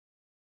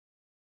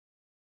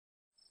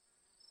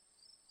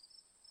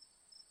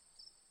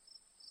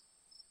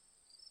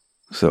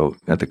So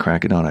at the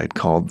crack of dawn, I had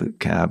called the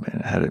cab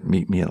and had it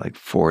meet me at like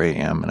 4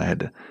 a.m. And I had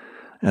to,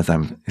 as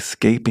I'm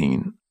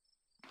escaping,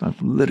 I'm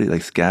literally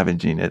like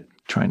scavenging it,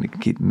 trying to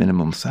keep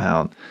minimum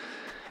sound.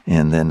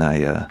 And then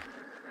I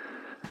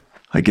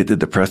get to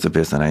the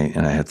precipice and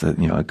I had to,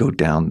 I go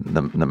down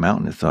the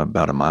mountain. It's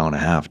about a mile and a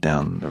half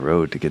down the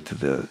road to get to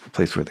the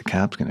place where the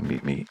cab's going to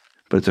meet me.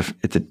 But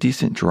it's a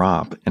decent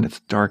drop and it's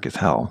dark as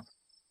hell.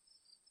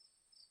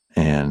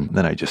 And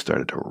then I just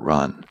started to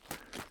run.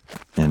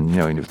 And,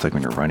 it's like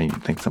when you're running, you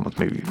think someone's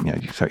maybe,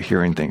 you start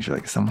hearing things. You're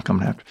like, is someone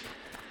coming after?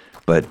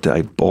 But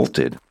I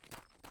bolted.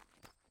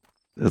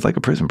 It was like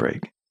a prison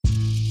break.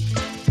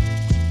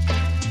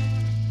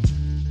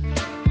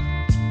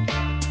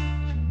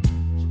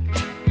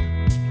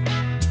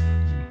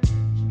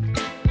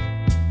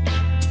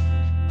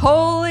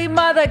 Holy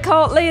mother,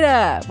 cult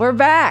leader, we're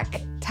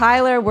back.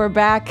 Tyler, we're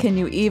back. Can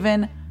you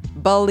even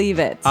believe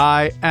it?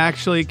 I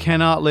actually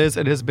cannot, Liz.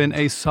 It has been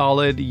a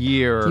solid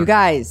year. You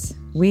guys,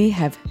 we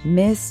have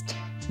missed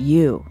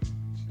you.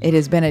 It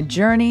has been a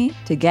journey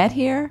to get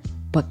here,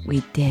 but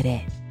we did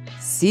it.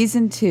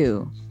 Season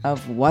 2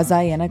 of Was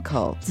I in a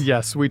Cult?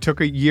 Yes, we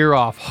took a year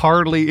off.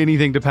 Hardly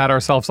anything to pat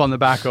ourselves on the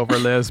back over,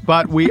 Liz,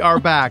 but we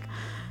are back.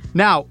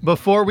 Now,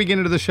 before we get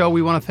into the show,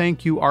 we want to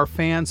thank you, our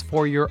fans,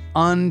 for your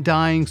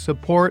undying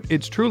support.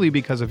 It's truly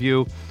because of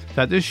you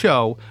that this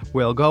show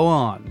will go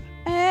on.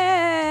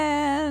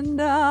 And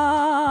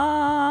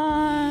on.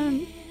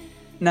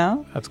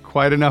 No? That's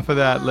quite enough of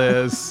that,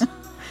 Liz.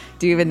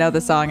 Do you even know the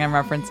song I'm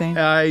referencing?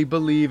 I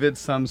believe it's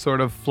some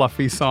sort of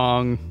fluffy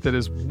song that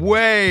is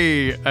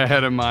way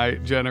ahead of my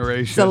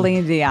generation.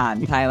 Celine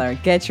Dion, Tyler.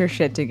 Get your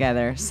shit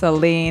together.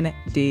 Celine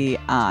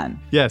Dion.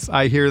 Yes,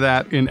 I hear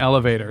that in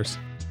elevators.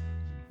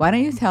 Why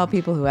don't you tell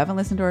people who haven't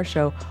listened to our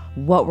show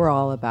what we're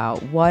all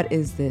about? What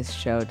is this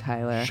show,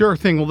 Tyler? Sure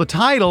thing. Well, the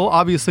title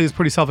obviously is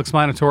pretty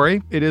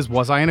self-explanatory. It is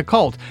Was I in a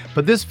Cult?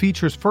 But this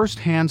features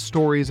firsthand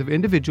stories of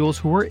individuals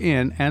who were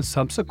in and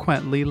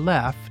subsequently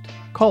left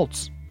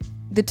cults.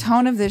 The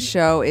tone of this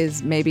show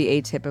is maybe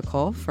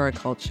atypical for a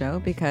cult show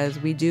because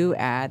we do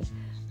add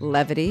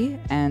levity,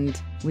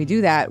 and we do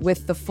that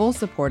with the full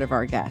support of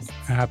our guests.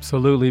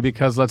 Absolutely,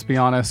 because let's be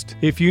honest,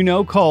 if you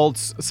know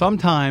cults,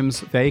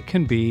 sometimes they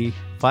can be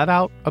flat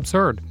out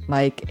absurd.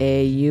 Like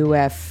a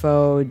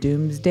UFO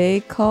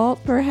doomsday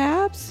cult,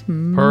 perhaps?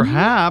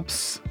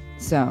 Perhaps.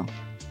 So,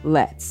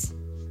 let's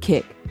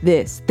kick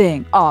this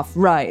thing off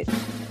right.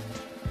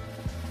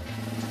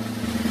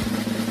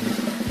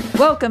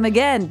 Welcome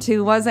again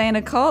to Was I in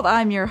a Cult?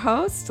 I'm your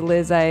host,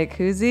 Liz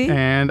Iacuzzi.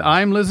 And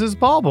I'm Liz's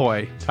ball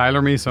boy,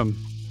 Tyler Measom.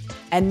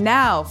 And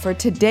now for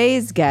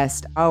today's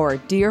guest, our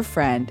dear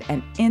friend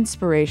and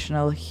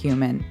inspirational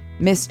human,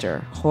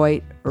 Mr.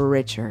 Hoyt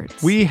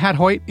Richards. We had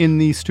Hoyt in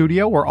the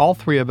studio where all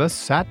three of us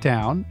sat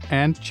down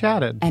and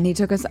chatted. And he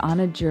took us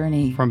on a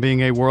journey. From being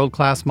a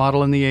world-class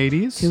model in the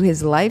 80s. To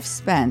his life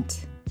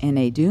spent in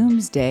a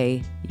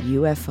doomsday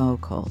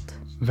UFO cult.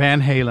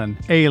 Van Halen,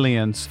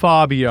 Aliens,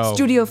 Fabio.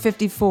 Studio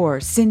 54,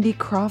 Cindy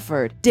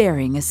Crawford,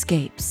 daring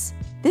escapes.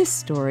 This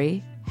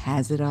story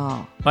has it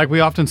all. Like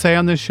we often say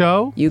on this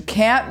show, you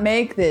can't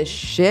make this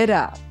shit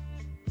up.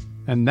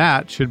 And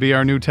that should be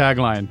our new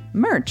tagline.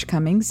 Merch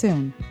coming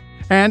soon.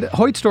 And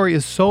Hoyt's story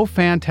is so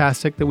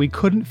fantastic that we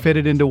couldn't fit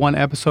it into one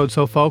episode.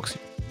 So folks,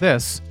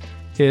 this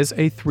is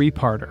a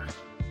 3-parter.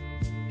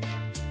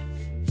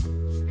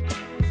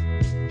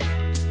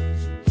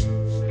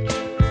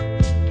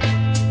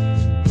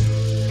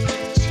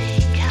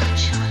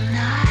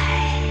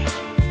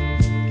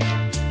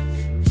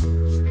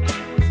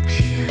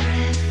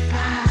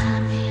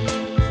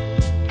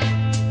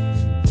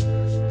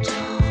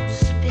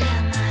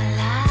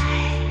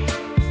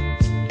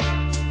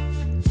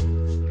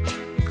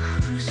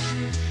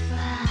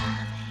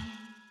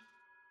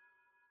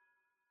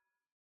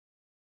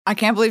 I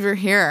can't believe you're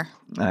here.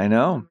 I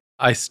know.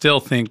 I still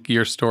think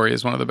your story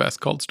is one of the best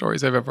cult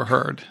stories I've ever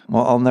heard.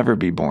 Well, I'll never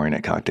be boring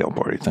at cocktail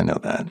parties. I know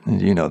that.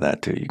 And you know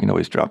that too. You can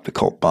always drop the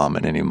cult bomb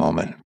at any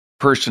moment.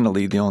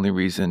 Personally, the only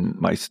reason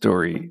my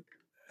story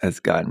has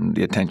gotten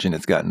the attention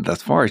it's gotten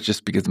thus far is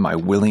just because of my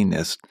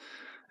willingness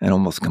and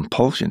almost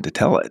compulsion to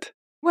tell it.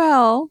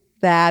 Well,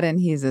 that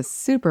and he's a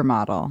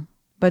supermodel.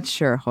 But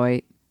sure,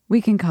 Hoyt, we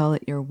can call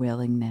it your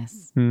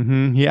willingness.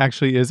 Mm-hmm. He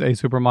actually is a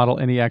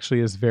supermodel, and he actually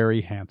is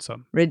very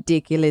handsome.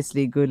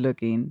 Ridiculously good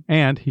looking.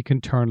 And he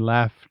can turn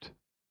left.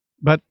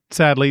 But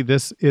sadly,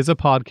 this is a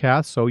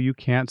podcast, so you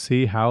can't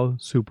see how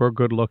super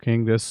good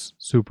looking this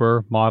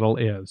supermodel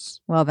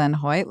is. Well then,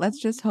 Hoyt, let's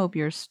just hope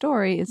your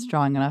story is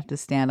strong enough to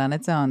stand on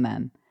its own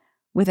then,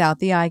 without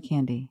the eye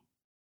candy.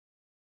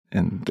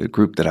 And the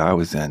group that I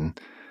was in,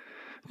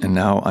 and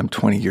now I'm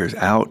 20 years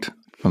out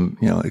from,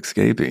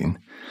 escaping,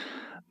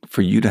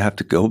 for you to have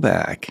to go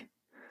back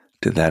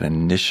to that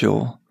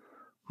initial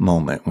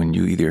moment when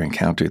you either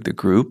encountered the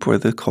group or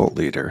the cult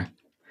leader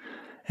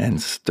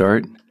and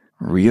start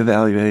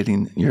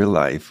reevaluating your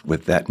life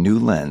with that new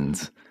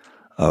lens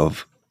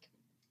of,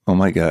 oh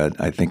my God,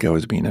 I think I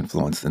was being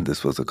influenced and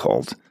this was a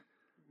cult.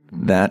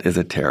 That is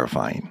a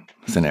terrifying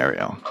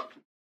scenario.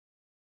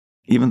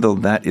 Even though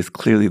that is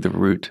clearly the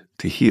route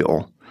to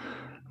heal,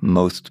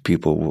 most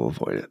people will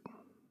avoid it.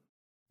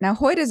 Now,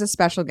 Hoyt is a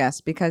special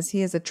guest because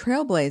he is a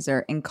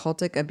trailblazer in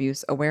cultic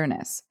abuse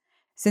awareness.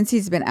 Since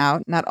he's been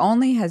out, not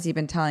only has he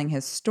been telling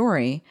his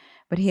story,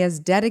 but he has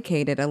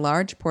dedicated a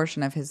large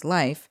portion of his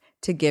life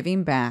to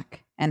giving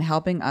back and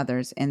helping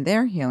others in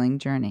their healing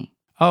journey.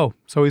 Oh,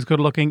 so he's good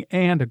looking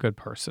and a good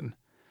person.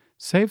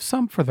 Save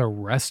some for the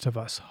rest of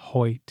us,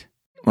 Hoyt.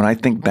 When I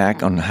think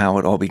back on how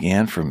it all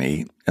began for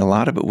me, a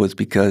lot of it was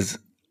because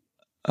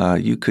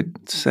you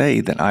could say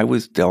that I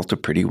was dealt a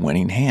pretty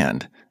winning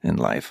hand in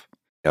life.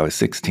 I was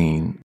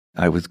 16.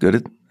 I was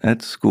good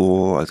at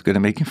school. I was good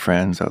at making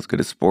friends. I was good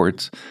at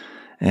sports.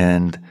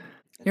 And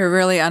you're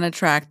really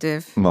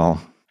unattractive.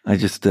 Well, I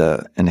just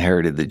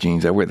inherited the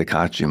genes. I wear the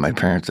costume. My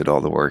parents did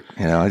all the work.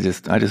 I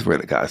just wear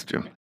the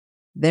costume.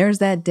 There's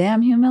that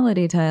damn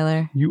humility,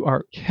 Tyler. You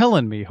are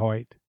killing me,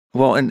 Hoyt.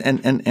 Well,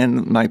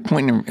 and my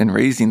point in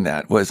raising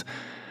that was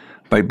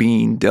by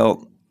being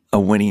dealt a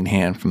winning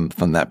hand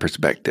from that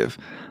perspective,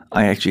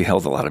 I actually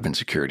held a lot of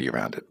insecurity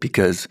around it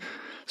because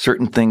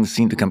certain things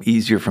seemed to come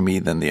easier for me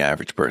than the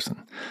average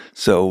person.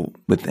 So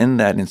within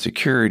that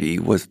insecurity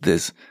was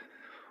this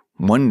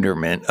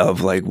wonderment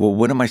of like, well,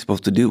 what am I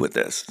supposed to do with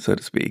this, so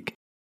to speak?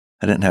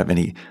 I didn't have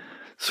any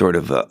sort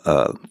of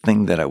a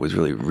thing that I was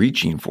really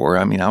reaching for.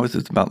 I mean, I was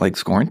just about like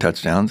scoring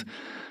touchdowns,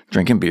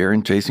 drinking beer,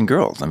 and chasing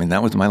girls. I mean,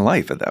 that was my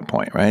life at that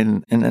point, right?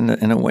 And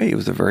in a way, it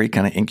was a very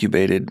kind of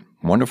incubated,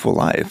 wonderful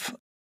life.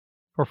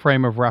 For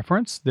frame of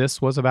reference, this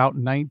was about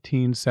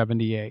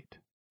 1978.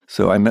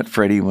 So I met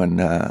Freddie when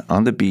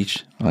on the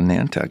beach on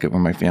Nantucket where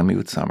my family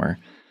would summer.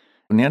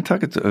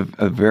 Nantucket's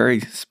a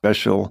very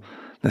special,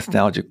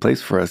 nostalgic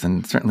place for us,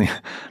 and certainly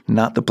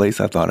not the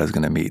place I thought I was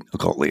going to meet a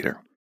cult leader.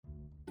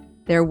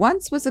 There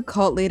once was a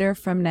cult leader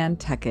from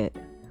Nantucket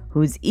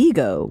whose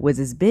ego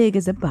was as big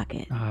as a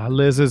bucket.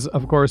 Liz is,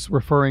 of course,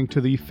 referring to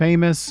the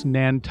famous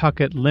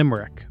Nantucket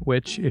limerick,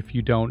 which, if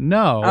you don't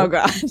know... Oh,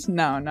 gosh.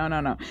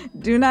 No.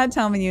 Do not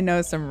tell me you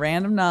know some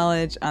random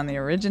knowledge on the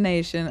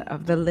origination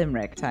of the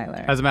limerick,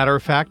 Tyler. As a matter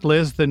of fact,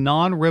 Liz, the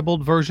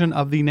non-ribbled version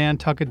of the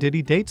Nantucket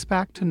ditty dates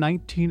back to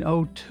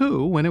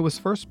 1902 when it was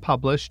first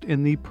published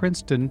in the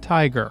Princeton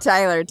Tiger.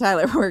 Tyler,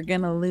 we're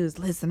going to lose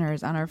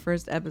listeners on our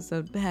first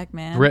episode back,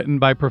 man. Written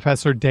by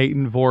Professor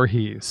Dayton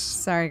Voorhees.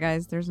 Sorry,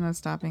 guys. There's no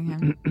stopping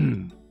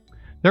him.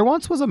 There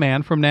once was a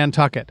man from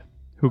Nantucket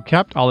who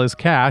kept all his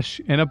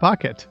cash in a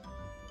bucket.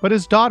 But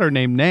his daughter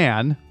named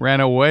Nan ran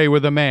away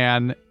with a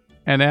man,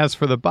 and as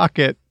for the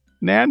bucket,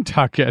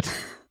 Nantucket.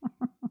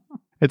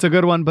 It's a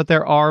good one, but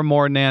there are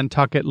more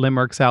Nantucket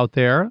limericks out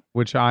there,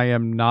 which I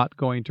am not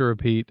going to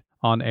repeat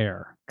on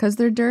air. Because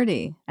they're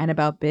dirty and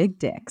about big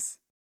dicks.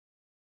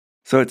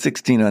 So at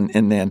 16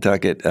 in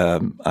Nantucket,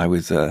 I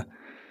was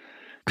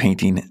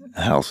painting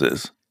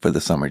houses for the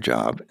summer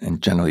job,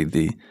 and generally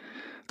the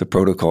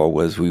protocol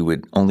was we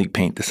would only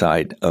paint the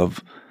side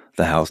of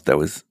the house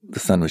that the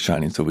sun was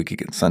shining so we could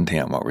get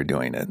suntan while we're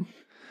doing it.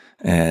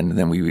 And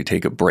then we would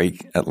take a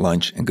break at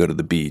lunch and go to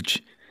the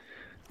beach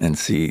and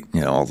see,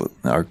 all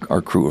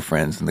our crew of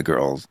friends and the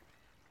girls.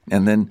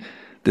 And then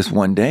this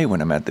one day when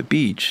I'm at the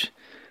beach,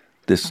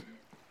 this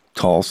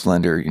tall,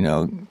 slender,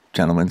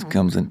 gentleman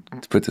comes and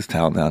puts his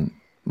towel down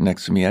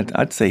next to me.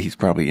 I'd say he's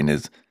probably in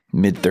his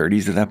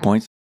mid-30s at that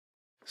point.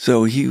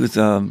 So he was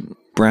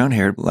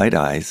brown-haired, light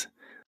eyes,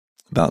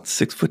 about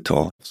 6 foot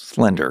tall,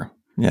 slender,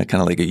 kind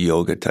of like a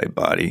yoga type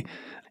body,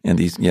 and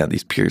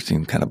these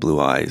piercing kind of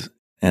blue eyes.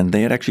 And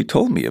they had actually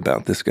told me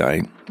about this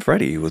guy,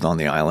 Freddie, who was on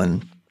the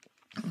island,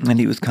 and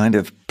he was kind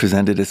of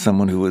presented as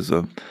someone who was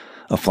a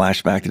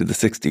flashback to the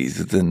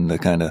 60s and the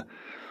kind of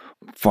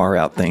far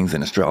out things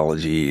in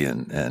astrology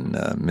and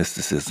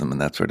mysticism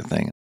and that sort of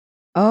thing.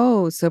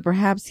 Oh, so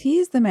perhaps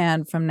he's the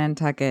man from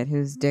Nantucket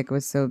whose dick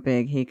was so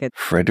big he could...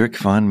 Frederick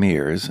von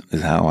Mears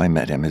is how I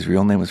met him. His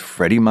real name was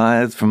Freddie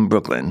Myers from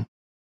Brooklyn.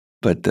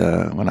 But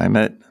when I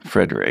met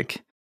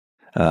Frederick,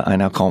 I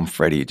now call him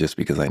Freddie just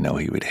because I know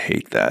he would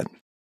hate that.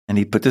 And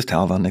he put this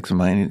towel down next to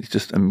mine and he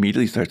just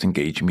immediately starts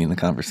engaging me in the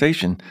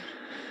conversation.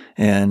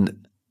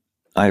 And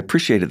I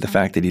appreciated the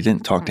fact that he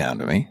didn't talk down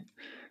to me.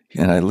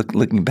 And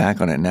looking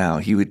back on it now,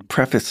 he would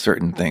preface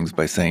certain things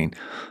by saying,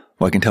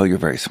 well, I can tell you're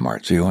very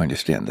smart, so you'll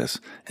understand this.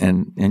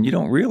 And you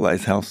don't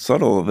realize how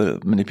subtle of a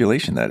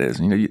manipulation that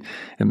is.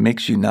 It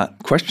makes you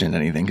not question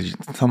anything because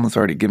someone's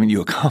already given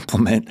you a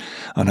compliment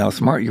on how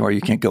smart you are.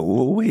 You can't go,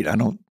 well, wait, I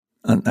don't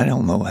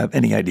know, have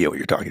any idea what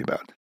you're talking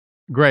about.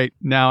 Great.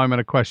 Now I'm going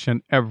to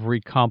question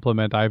every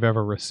compliment I've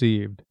ever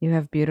received. You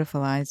have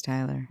beautiful eyes,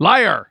 Tyler.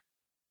 Liar!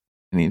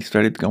 And he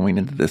started going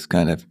into this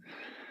kind of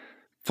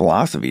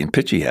philosophy and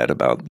pitch he had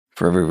about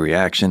for every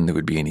reaction, there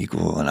would be an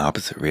equal and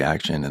opposite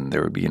reaction, and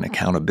there would be an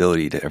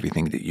accountability to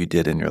everything that you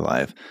did in your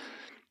life.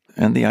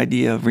 And the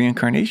idea of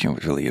reincarnation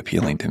was really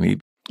appealing to me.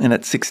 And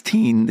at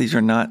 16, these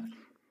are not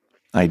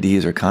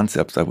ideas or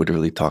concepts I would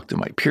really talk to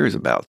my peers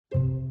about.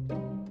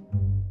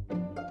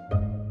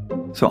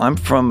 So I'm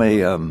from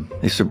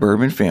a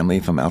suburban family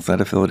from outside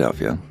of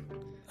Philadelphia.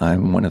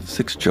 I'm one of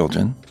 6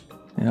 children.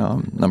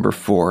 I'm number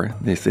 4.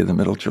 They say the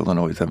middle children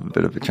always have a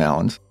bit of a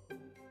challenge.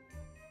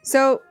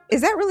 So,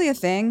 is that really a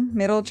thing,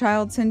 middle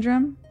child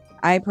syndrome?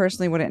 I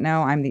personally wouldn't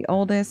know. I'm the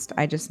oldest.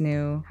 I just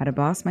knew how to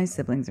boss my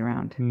siblings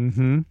around.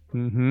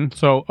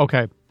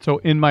 So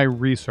in my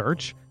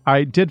research,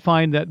 I did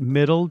find that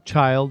middle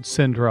child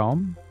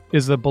syndrome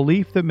is the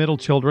belief that middle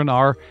children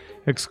are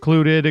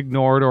excluded,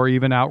 ignored, or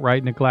even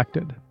outright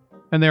neglected.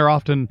 And they're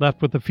often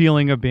left with the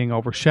feeling of being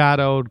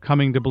overshadowed,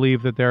 coming to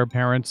believe that their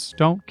parents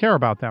don't care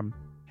about them.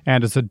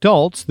 And as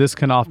adults, this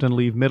can often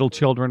leave middle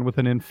children with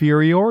an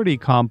inferiority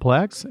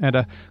complex and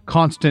a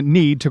constant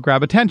need to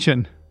grab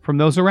attention from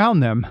those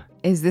around them.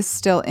 Is this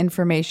still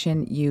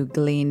information you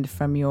gleaned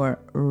from your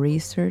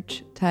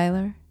research,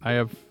 Tyler? I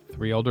have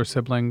 3 older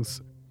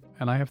siblings,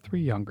 and I have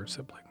 3 younger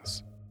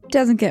siblings.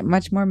 Doesn't get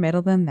much more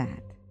middle than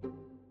that.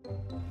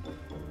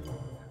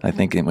 I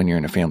think when you're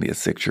in a family of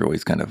 6, you're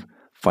always kind of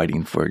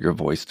fighting for your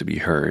voice to be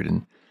heard,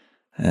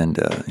 and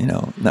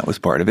that was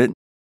part of it.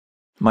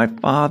 My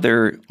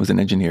father was an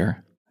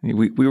engineer.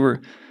 We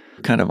were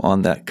kind of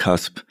on that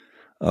cusp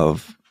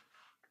of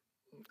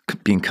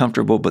being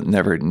comfortable, but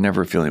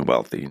never feeling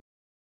wealthy.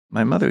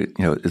 My mother,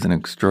 is an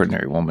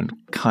extraordinary woman,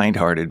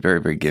 kind-hearted,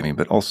 very, very giving,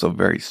 but also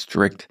very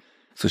strict.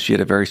 So she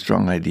had a very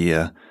strong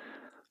idea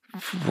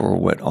for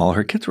what all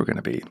her kids were going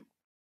to be.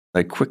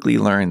 I quickly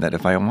learned that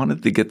if I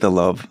wanted to get the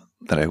love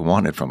that I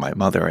wanted from my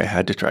mother, I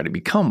had to try to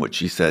become what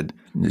she said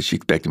she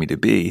expected me to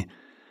be.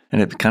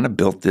 And it kind of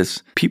built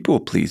this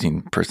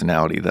people-pleasing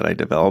personality that I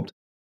developed.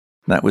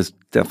 That was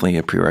definitely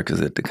a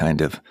prerequisite to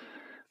kind of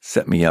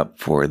set me up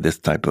for this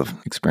type of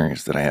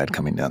experience that I had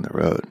coming down the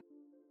road.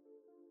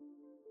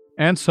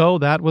 And so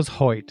that was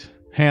Hoyt.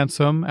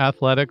 Handsome,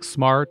 athletic,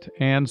 smart,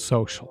 and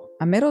social.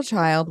 A middle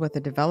child with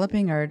a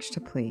developing urge to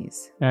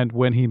please. And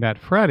when he met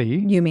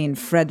Freddie... You mean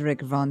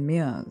Frederick von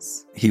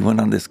Meuse. He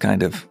went on this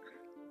kind of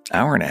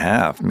hour and a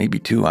half, maybe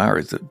 2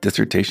 hours of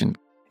dissertation.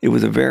 It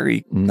was a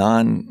very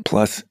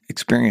non-plus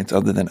experience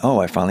other than,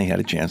 I finally had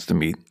a chance to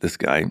meet this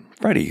guy,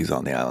 Freddie, who's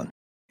on the island.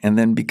 And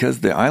then because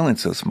the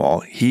island's so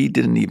small, he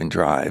didn't even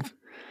drive.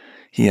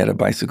 He had a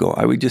bicycle.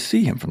 I would just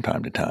see him from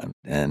time to time.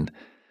 And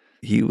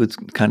he was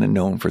kind of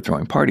known for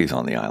throwing parties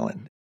on the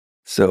island.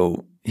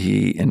 So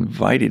he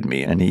invited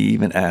me, and he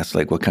even asked,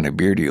 what kind of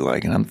beer do you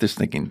like? And I'm just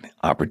thinking,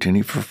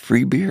 opportunity for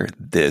free beer.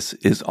 This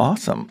is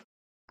awesome.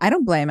 I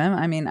don't blame him.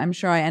 I mean, I'm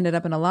sure I ended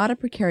up in a lot of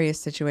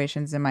precarious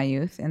situations in my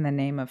youth in the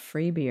name of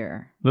free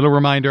beer. Little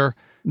reminder,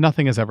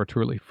 nothing is ever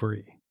truly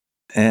free.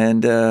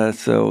 And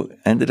so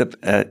ended up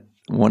at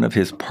one of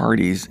his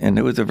parties, and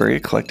it was a very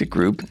eclectic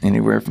group,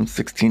 anywhere from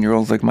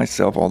 16-year-olds like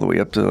myself all the way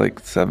up to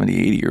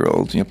 70,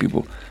 80-year-olds,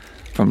 people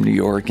from New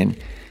York. And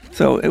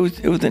so it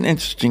was an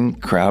interesting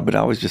crowd, but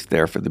I was just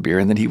there for the beer.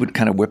 And then he would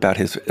kind of whip out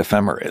his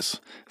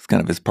ephemeris. It's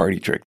kind of his party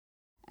trick.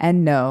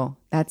 And no,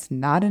 that's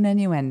not an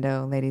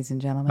innuendo, ladies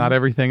and gentlemen. Not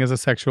everything is a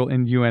sexual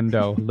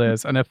innuendo,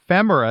 Liz. An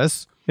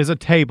ephemeris is a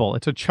table.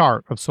 It's a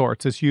chart of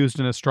sorts. It's used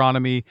in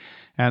astronomy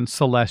and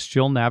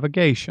celestial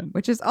navigation.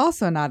 Which is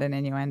also not an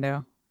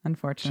innuendo,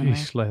 unfortunately.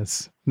 Jeez,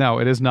 Liz. No,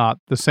 it is not.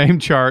 The same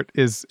chart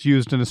is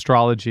used in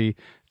astrology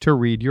to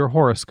read your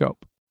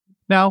horoscope.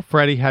 Now,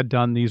 Freddie had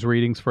done these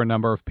readings for a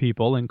number of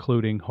people,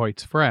 including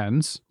Hoyt's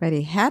friends. But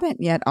he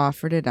hadn't yet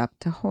offered it up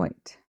to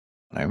Hoyt.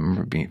 I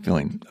remember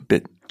feeling a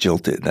bit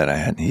jilted that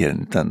he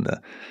hadn't done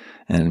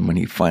and when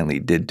he finally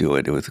did do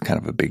it, it was kind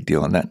of a big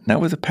deal. And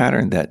that was a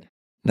pattern that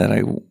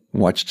I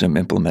watched him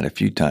implement a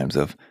few times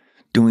of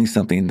doing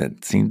something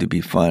that seemed to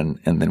be fun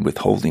and then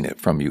withholding it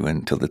from you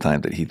until the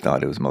time that he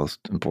thought it was most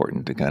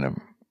important to kind of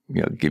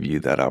give you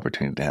that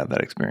opportunity to have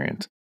that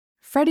experience.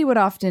 Freddie would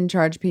often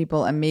charge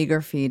people a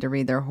meager fee to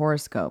read their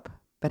horoscope,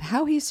 but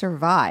how he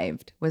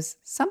survived was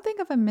something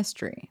of a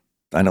mystery.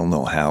 I don't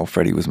know how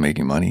Freddie was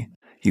making money.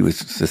 He was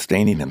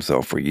sustaining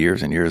himself for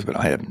years and years, but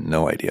I have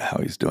no idea how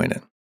he's doing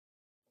it.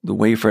 The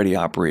way Freddie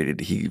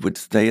operated, he would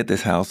stay at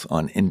this house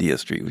on India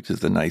Street, which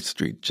is a nice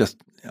street just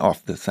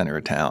off the center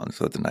of town,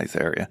 so it's a nice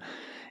area.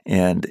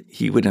 And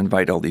he would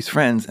invite all these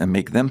friends and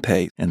make them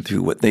pay, and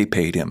through what they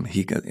paid him,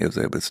 he was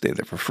able to stay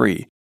there for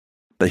free.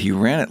 But he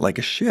ran it like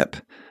a ship,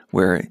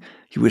 where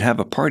he would have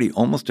a party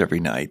almost every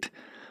night,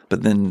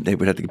 but then they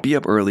would have to be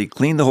up early,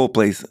 clean the whole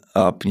place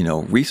up,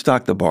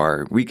 restock the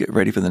bar, get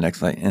ready for the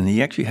next night. And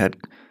he actually had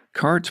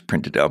cards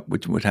printed up,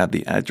 which would have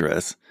the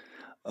address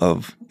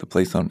of the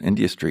place on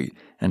India Street.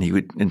 And he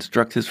would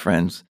instruct his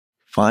friends,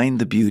 find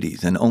the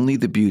beauties and only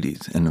the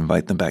beauties and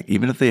invite them back.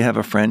 Even if they have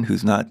a friend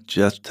who's not,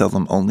 just tell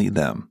them only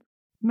them.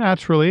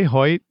 Naturally,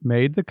 Hoyt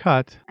made the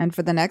cut. And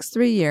for the next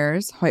 3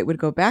 years, Hoyt would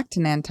go back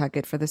to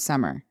Nantucket for the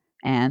summer.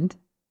 And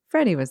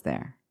Freddie was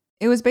there.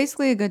 It was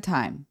basically a good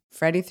time.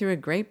 Freddie threw a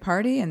great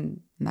party,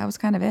 and that was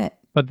kind of it.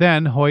 But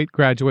then Hoyt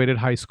graduated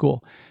high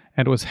school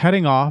and was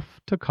heading off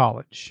to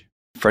college.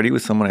 Freddie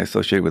was someone I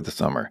associated with the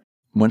summer.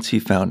 Once he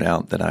found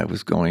out that I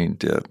was going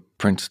to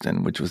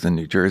Princeton, which was in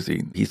New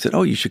Jersey, he said,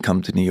 you should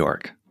come to New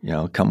York.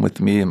 Come with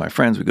me and my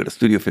friends. We go to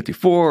Studio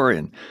 54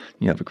 and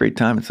you have a great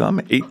time. And so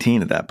I'm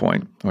 18 at that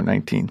point, or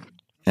 19.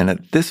 And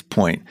at this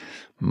point,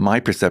 my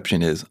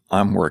perception is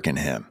I'm working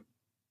him.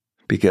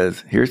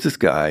 because here's this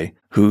guy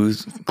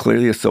who's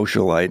clearly a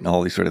socialite and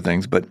all these sort of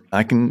things, but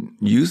I can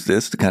use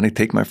this to kind of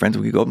take my friends.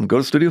 We can go up and go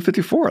to Studio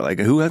 54. Like,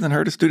 who hasn't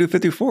heard of Studio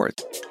 54?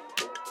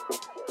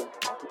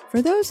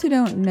 For those who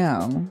don't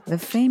know, the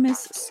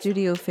famous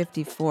Studio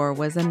 54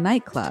 was a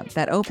nightclub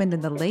that opened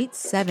in the late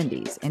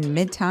 70s in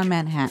Midtown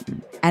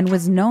Manhattan and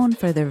was known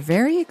for their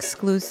very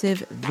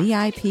exclusive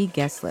VIP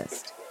guest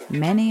list.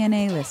 Many an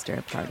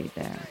A-lister partied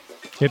there.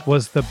 It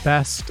was the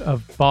best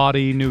of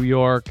bawdy New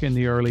York in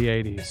the early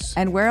 80s.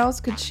 And where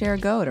else could Cher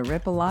go to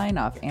rip a line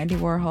off Andy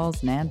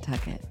Warhol's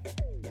Nantucket?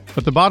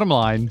 But the bottom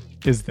line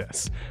is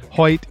this.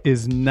 Hoyt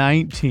is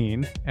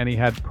 19, and he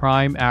had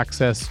prime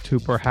access to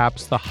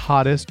perhaps the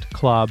hottest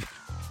club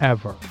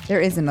ever.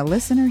 There isn't a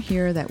listener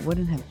here that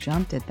wouldn't have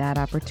jumped at that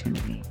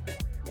opportunity.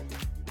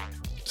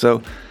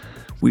 So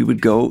we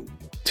would go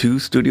to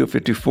Studio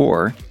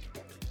 54,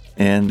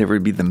 and there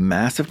would be the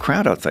massive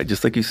crowd outside,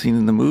 just like you've seen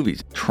in the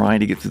movies,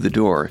 trying to get through the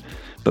door.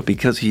 But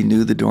because he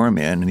knew the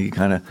doorman, and he'd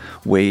kind of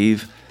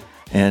wave,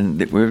 and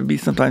there would be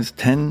sometimes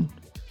 10,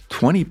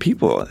 20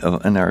 people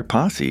in our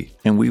posse,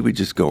 and we would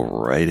just go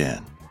right in.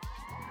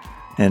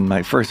 And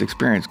my first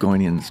experience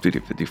going in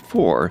Studio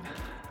 54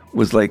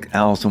 was like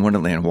Alice in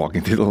Wonderland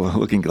walking through the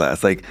looking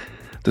glass. Like,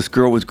 this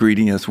girl was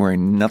greeting us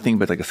wearing nothing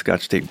but like a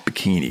Scotch tape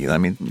bikini. I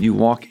mean, you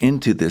walk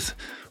into this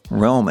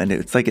realm and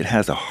it's like it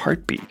has a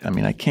heartbeat. I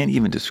mean, I can't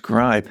even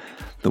describe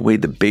the way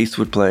the bass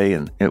would play,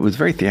 and it was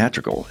very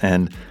theatrical.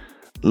 And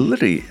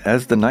literally,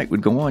 as the night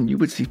would go on, you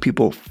would see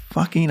people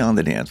fucking on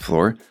the dance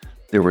floor.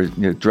 There were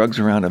drugs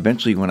around.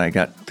 Eventually, when I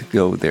got to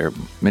go there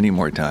many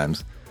more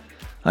times,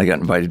 I got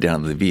invited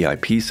down to the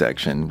VIP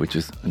section, which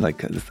is like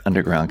this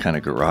underground kind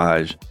of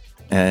garage.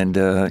 And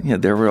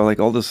there were like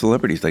all the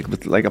celebrities, like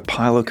with like a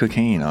pile of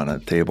cocaine on a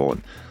table,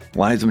 and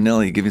Liza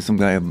Minnelli giving some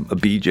guy a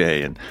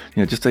BJ, and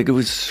just like it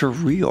was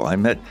surreal. I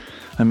met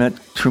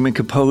Truman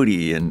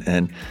Capote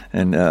and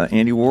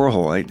Andy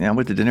Warhol. I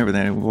went to dinner with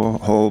Andy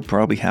Warhol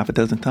probably half a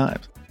dozen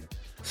times.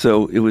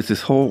 So it was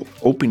this whole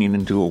opening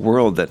into a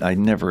world that I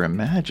never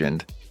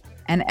imagined.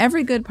 And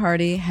every good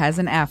party has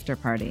an after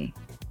party.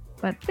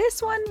 But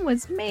this one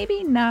was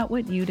maybe not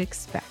what you'd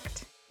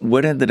expect.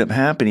 What ended up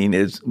happening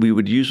is we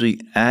would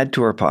usually add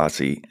to our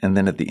posse, and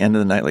then at the end of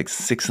the night, like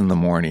 6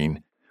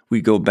 a.m,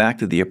 we'd go back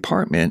to the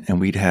apartment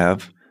and we'd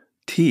have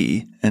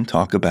tea and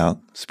talk about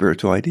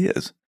spiritual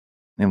ideas.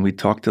 And we'd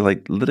talk to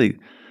like literally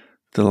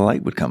the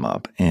light would come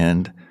up.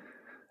 And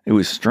it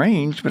was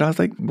strange, but I was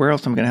like, where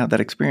else am I going to have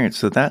that experience?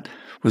 So that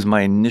was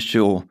my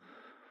initial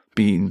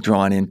being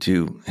drawn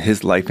into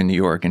his life in New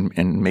York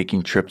and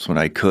making trips when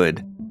I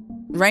could.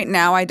 Right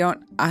now, I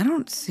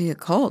don't see a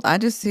cult. I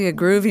just see a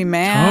groovy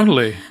man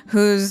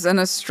who's an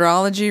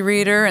astrology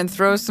reader and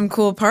throws some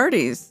cool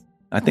parties.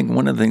 I think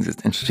one of the things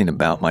that's interesting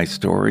about my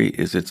story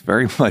is it's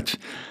very much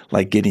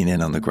like getting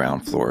in on the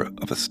ground floor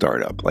of a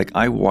startup. Like,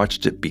 I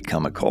watched it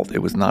become a cult. It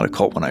was not a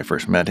cult when I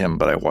first met him,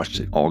 but I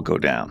watched it all go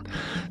down.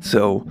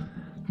 So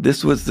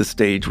this was the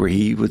stage where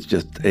he was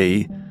just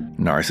a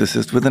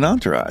narcissist with an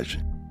entourage.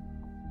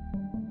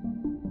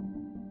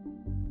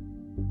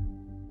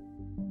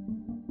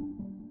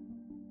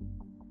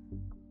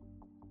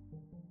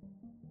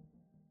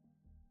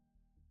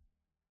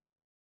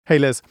 Hey,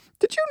 Liz,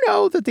 did you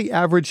know that the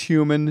average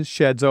human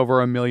sheds over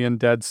 1 million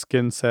dead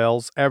skin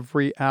cells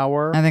every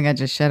hour? I think I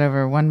just shed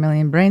over 1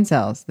 million brain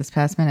cells this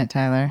past minute,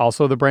 Tyler.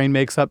 Also, the brain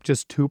makes up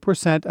just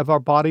 2% of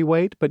our body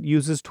weight, but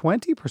uses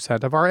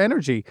 20% of our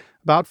energy,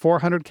 about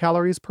 400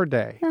 calories per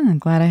day. I'm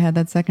glad I had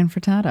that second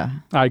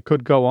frittata. I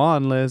could go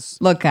on, Liz.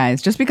 Look,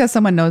 guys, just because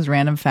someone knows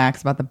random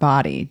facts about the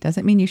body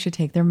doesn't mean you should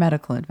take their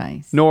medical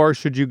advice. Nor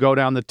should you go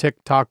down the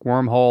TikTok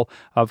wormhole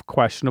of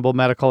questionable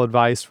medical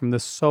advice from the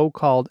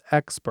so-called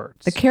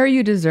experts. The care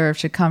you deserve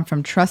should come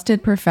from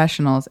trusted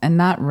professionals and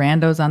not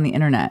randos on the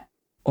internet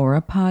or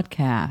a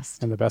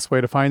podcast. And the best way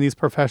to find these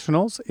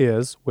professionals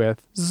is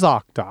with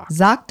ZocDoc.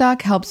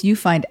 ZocDoc helps you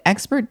find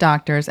expert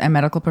doctors and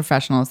medical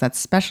professionals that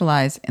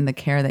specialize in the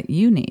care that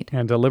you need.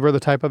 And deliver the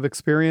type of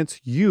experience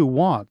you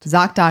want.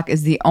 ZocDoc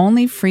is the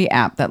only free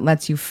app that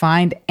lets you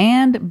find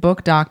and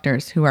book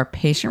doctors who are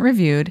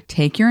patient-reviewed,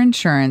 take your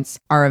insurance,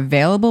 are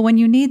available when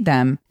you need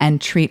them, and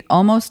treat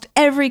almost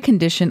every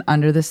condition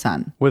under the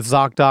sun. With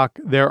ZocDoc,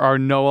 there are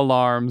no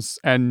alarms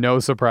and no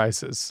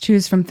surprises.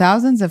 Choose from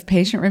thousands of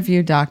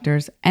patient-reviewed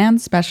doctors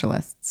and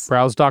specialists.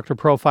 Browse doctor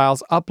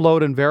profiles,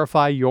 upload and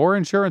verify your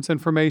insurance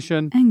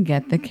information, and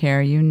get the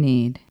care you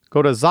need.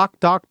 Go to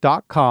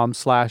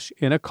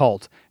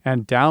ZocDoc.com/inaccult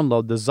and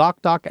download the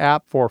ZocDoc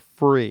app for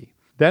free.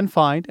 Then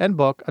find and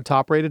book a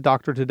top-rated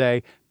doctor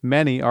today.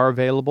 Many are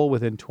available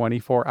within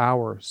 24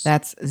 hours.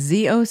 That's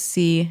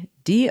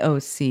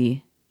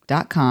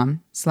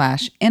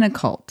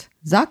ZocDoc.com/inaccult.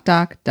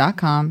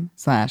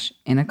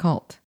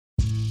 ZocDoc.com/inaccult.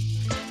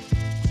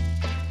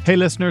 Hey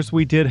listeners,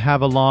 we did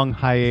have a long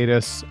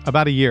hiatus,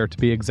 about a year to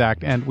be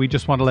exact, and we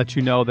just want to let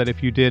you know that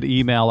if you did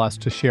email us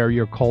to share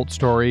your cult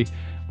story,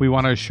 we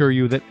want to assure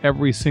you that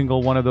every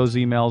single one of those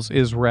emails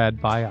is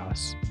read by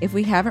us. If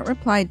we haven't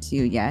replied to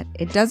you yet,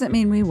 it doesn't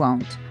mean we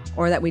won't,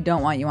 or that we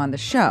don't want you on the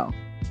show.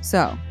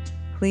 So,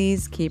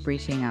 Please keep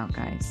reaching out,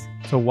 guys.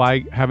 So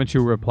why haven't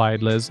you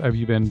replied, Liz? Have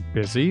you been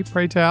busy,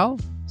 pray tell?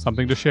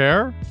 Something to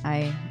share?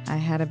 I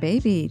had a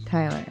baby,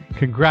 Tyler.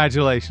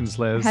 Congratulations,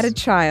 Liz. Had a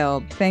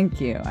child. Thank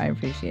you. I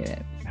appreciate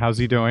it. How's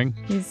he doing?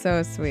 He's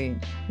so sweet.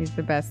 He's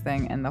the best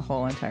thing in the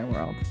whole entire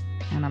world.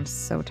 And I'm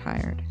so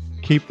tired.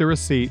 Keep the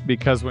receipt,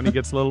 because when he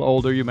gets a little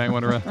older, you might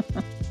want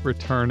to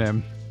return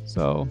him.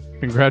 So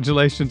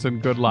congratulations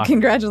and good luck.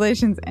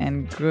 Congratulations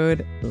and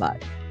good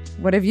luck.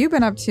 What have you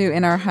been up to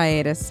in our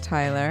hiatus,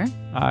 Tyler?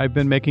 I've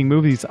been making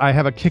movies. I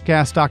have a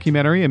kick-ass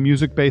documentary, a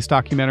music-based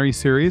documentary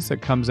series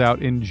that comes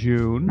out in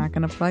June. Not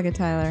going to plug it,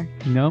 Tyler.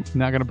 Nope,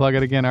 not going to plug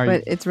it again, are you?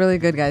 But it's really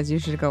good, guys. You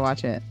should go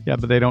watch it. Yeah,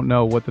 but they don't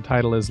know what the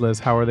title is, Liz.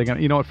 How are they going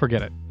to... You know what?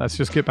 Forget it. Let's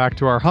just get back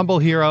to our humble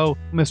hero,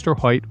 Mr.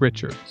 Hoyt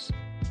Richards.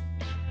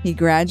 He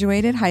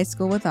graduated high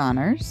school with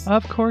honors.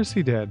 Of course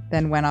he did.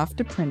 Then went off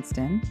to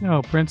Princeton.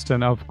 No,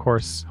 Princeton. Of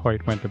course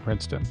Hoyt went to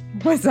Princeton.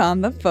 Was on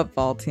the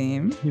football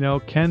team. You know,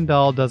 Ken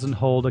doll doesn't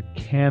hold a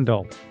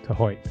candle to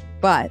Hoyt.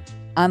 But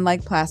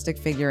unlike plastic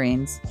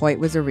figurines, Hoyt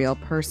was a real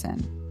person.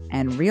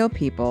 And real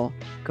people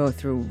go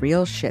through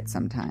real shit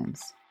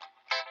sometimes.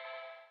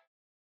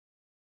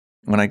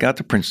 When I got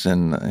to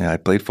Princeton, I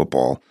played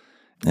football.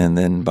 And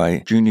then by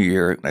junior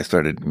year, I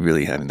started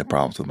really having the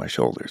problems with my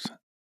shoulders.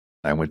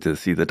 I went to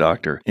see the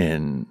doctor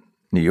in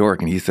New York,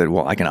 and he said,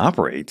 well, I can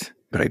operate,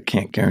 but I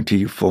can't guarantee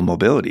you full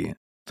mobility.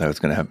 So I was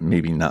going to have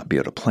maybe not be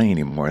able to play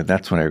anymore.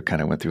 That's when I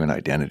kind of went through an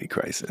identity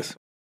crisis.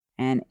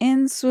 And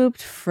in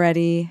swooped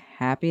Freddie,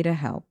 happy to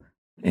help.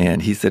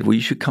 And he said, well,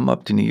 you should come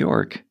up to New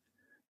York.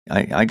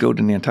 I go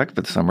to Nantucket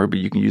for the summer, but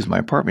you can use my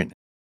apartment.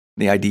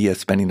 The idea of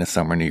spending the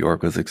summer in New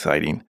York was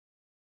exciting.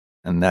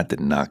 And that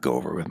did not go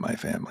over with my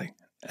family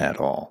at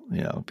all,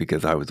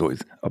 because I was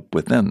always up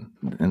with them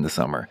in the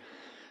summer.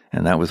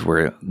 And that was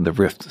where the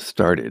rift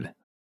started.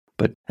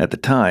 But at the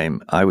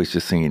time, I was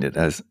just seeing it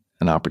as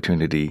an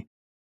opportunity.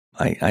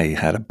 I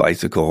had a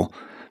bicycle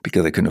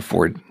because I couldn't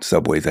afford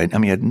subways. I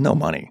had no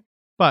money.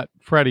 But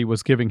Freddie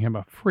was giving him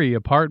a free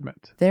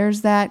apartment. There's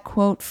that,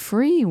 quote,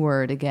 free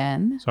word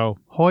again. So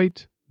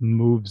Hoyt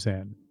moves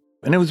in.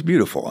 And it was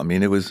beautiful.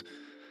 It was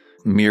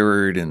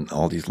mirrored and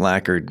all these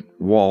lacquered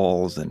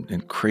walls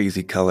and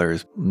crazy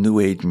colors,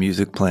 new age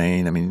music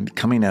playing.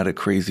 Coming out of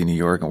crazy New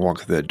York and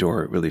walking through that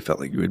door, it really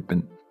felt like you had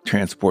been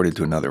transported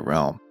to another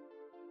realm.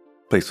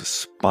 The place was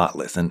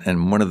spotless.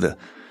 And one of the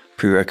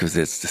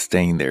prerequisites to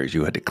staying there is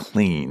you had to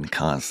clean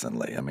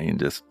constantly.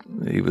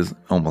 He was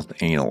almost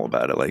anal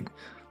about it. Like,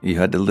 you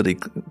had to literally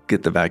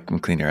get the vacuum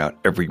cleaner out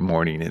every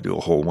morning and do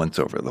a whole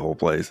once-over of the whole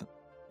place.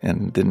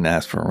 And didn't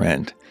ask for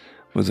rent.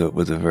 Was a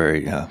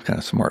very kind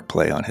of smart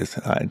play on his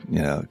side,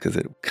 because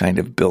it kind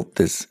of built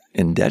this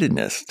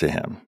indebtedness to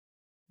him.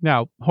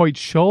 Now, Hoyt's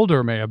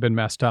shoulder may have been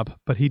messed up,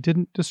 but he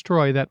didn't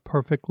destroy that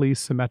perfectly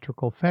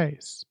symmetrical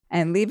face.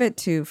 And leave it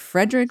to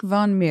Frederick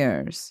von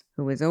Mears,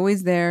 who was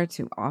always there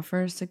to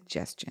offer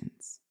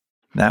suggestions.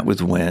 That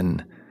was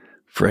when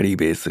Freddie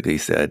basically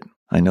said,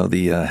 I know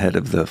the head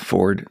of the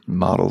Ford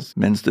Models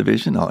men's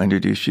division. I'll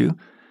introduce you.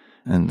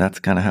 And that's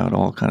kind of how it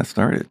all kind of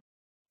started.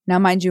 Now,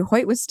 mind you,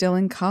 Hoyt was still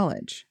in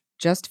college,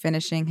 just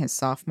finishing his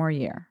sophomore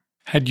year.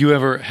 Had you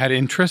ever had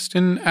interest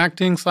in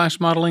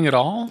acting/modeling at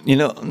all?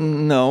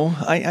 No.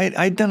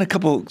 I'd done a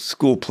couple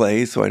school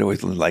plays, so I'd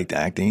always liked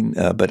acting,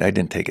 but I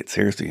didn't take it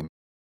seriously.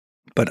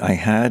 But I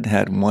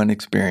had one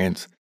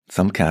experience.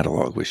 Some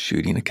catalog was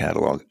shooting a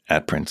catalog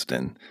at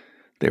Princeton.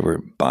 They were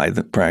by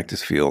the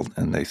practice field,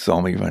 and they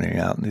saw me running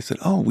out, and they said,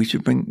 oh,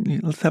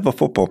 let's have a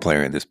football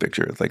player in this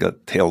picture. It's like a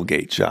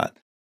tailgate shot.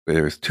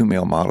 There was 2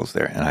 male models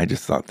there, and I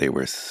just thought they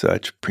were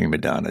such prima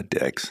donna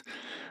dicks.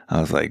 I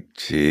was like,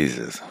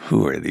 Jesus,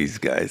 who are these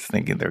guys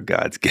thinking they're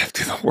God's gift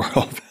to the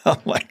world? I'm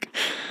like,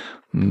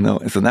 no.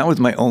 So that was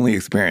my only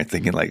experience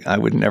thinking like, I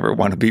would never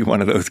want to be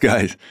one of those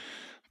guys.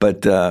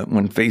 But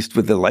when faced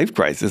with the life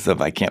crisis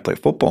of I can't play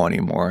football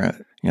anymore,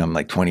 I'm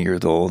like 20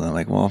 years old. And I'm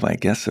like, well, if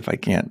I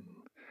can't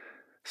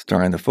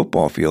star in the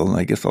football field,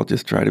 I guess I'll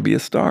just try to be a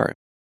star.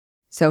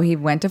 So he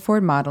went to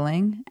Ford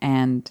Modeling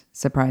and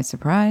surprise,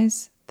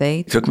 surprise,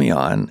 they took me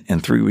on.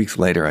 And 3 weeks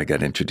later, I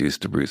got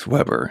introduced to Bruce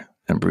Weber.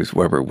 And Bruce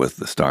Weber was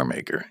the star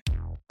maker.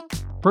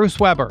 Bruce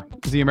Weber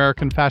is the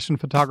American fashion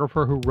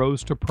photographer who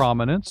rose to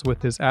prominence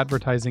with his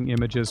advertising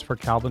images for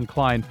Calvin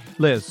Klein.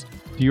 Liz,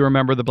 do you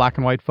remember the black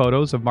and white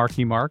photos of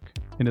Marky Mark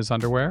in his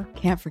underwear?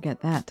 Can't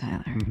forget that,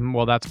 Tyler.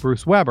 Well, that's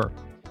Bruce Weber.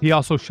 He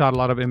also shot a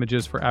lot of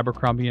images for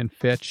Abercrombie &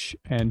 Fitch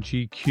and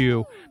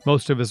GQ.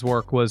 Most of his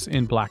work was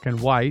in black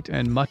and white,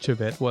 and much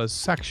of it was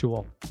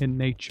sexual in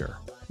nature.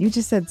 You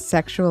just said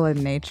sexual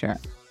in nature.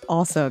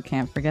 Also,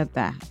 can't forget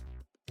that.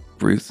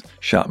 Bruce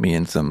shot me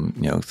in some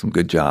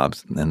good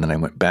jobs. And then I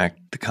went back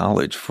to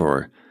college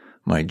for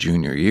my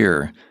junior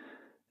year.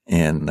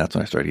 And that's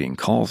when I started getting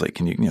calls like,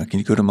 can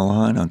you go to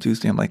Milan on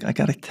Tuesday? I'm like, I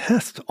got a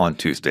test on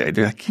Tuesday.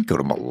 I can't go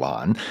to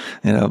Milan,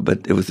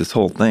 but it was this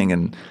whole thing.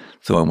 And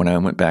so when I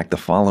went back the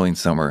following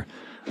summer,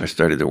 I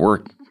started to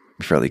work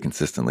fairly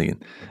consistently.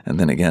 And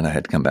then again, I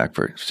had to come back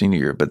for senior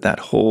year. But that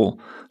whole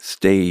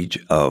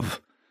stage of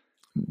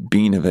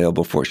being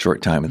available for a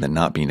short time and then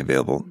not being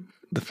available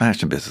the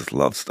fashion business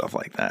loves stuff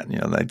like that.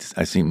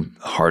 I seemed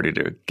harder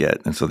to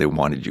get, and so they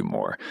wanted you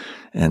more.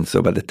 And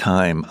so by the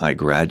time I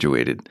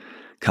graduated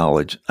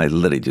college, I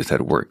literally just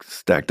had work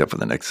stacked up for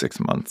the next 6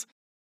 months.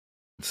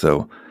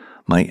 So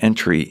my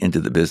entry into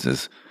the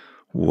business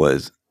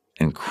was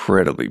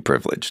incredibly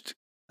privileged.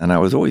 And I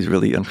was always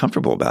really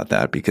uncomfortable about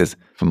that because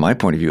from my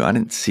point of view, I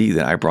didn't see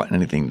that I brought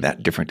anything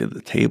that different to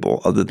the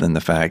table other than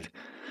the fact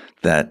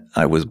that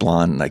I was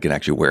blonde and I could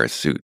actually wear a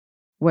suit.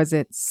 Was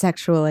it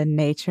sexual in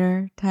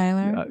nature,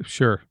 Tyler?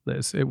 Sure,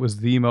 Liz. It was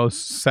the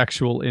most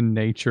sexual in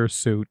nature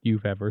suit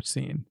you've ever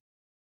seen.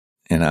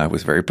 And I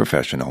was very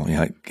professional.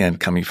 Again,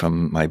 coming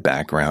from my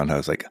background, I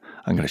was like,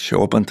 I'm going to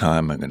show up on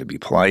time. I'm going to be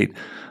polite.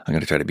 I'm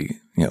going to try to be,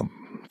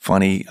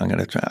 funny.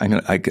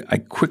 I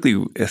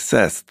quickly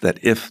assessed that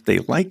if they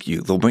like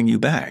you, they'll bring you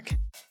back.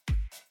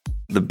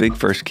 The big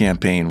first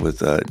campaign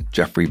was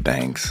Jeffrey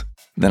Banks.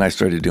 Then I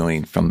started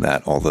doing from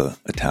that all the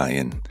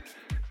Italian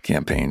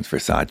campaigns,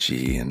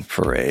 Versace and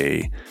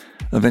Ferré.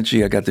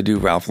 Eventually, I got to do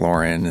Ralph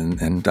Lauren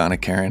and Donna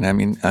Karan. I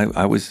mean,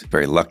 I was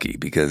very lucky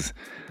because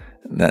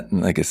that,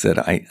 like I said,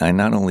 I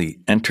not only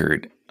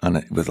entered on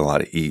it with a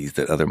lot of ease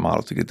that other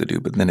models would get to do,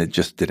 but then it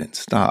just didn't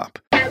stop.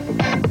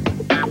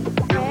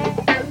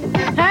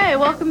 Hey,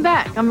 welcome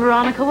back. I'm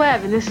Veronica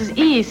Webb, and this is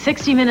E's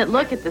 60-minute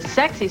look at the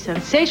sexy,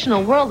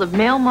 sensational world of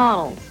male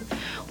models.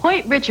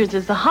 Hoyt Richards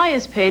is the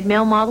highest paid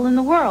male model in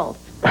the world.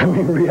 I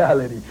mean,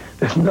 reality,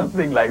 there's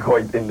nothing like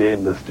Hoyt in the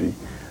industry.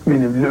 I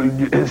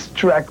mean, his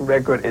track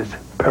record is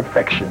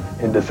perfection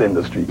in this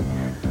industry.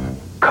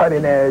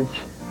 Cutting edge,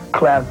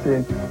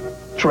 classic,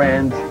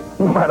 trends,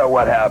 no matter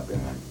what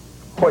happens.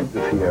 Hoyt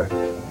is here.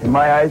 In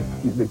my eyes,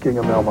 he's the king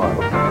of male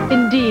models.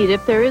 Indeed,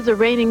 if there is a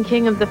reigning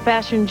king of the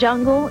fashion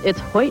jungle, it's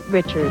Hoyt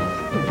Richards.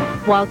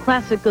 While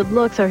classic good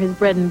looks are his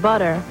bread and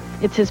butter,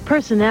 it's his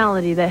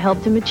personality that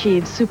helped him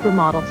achieve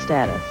supermodel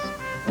status.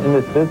 In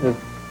this business,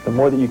 the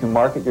more that you can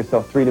market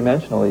yourself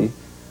three-dimensionally,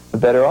 the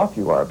better off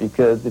you are.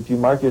 Because if you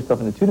market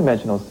yourself in a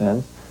two-dimensional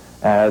sense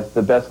as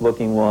the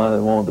best-looking one,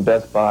 the one with the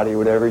best body or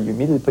whatever, you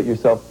immediately put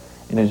yourself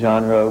in a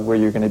genre where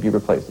you're going to be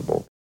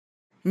replaceable.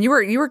 You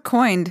were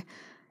coined.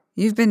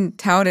 You've been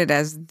touted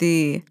as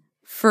the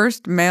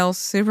first male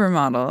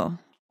supermodel.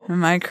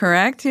 Am I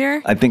correct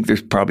here? I think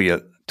there's probably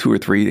 2 or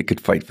 3 that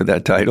could fight for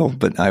that title,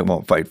 but I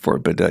won't fight for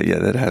it. But yeah,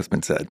 that has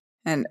been said.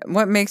 And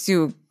what makes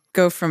you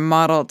go from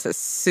model to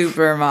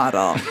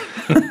supermodel?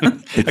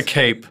 A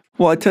cape.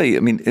 Well, I tell you,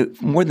 I mean,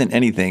 more than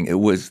anything, it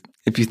was,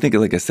 if you think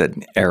of, like I said,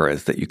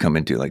 eras that you come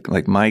into, like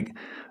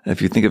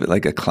if you think of it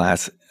like a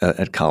class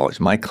at college,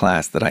 my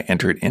class that I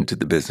entered into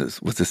the business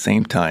was the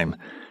same time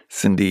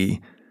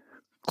Cindy,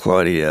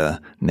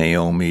 Claudia,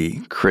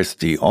 Naomi,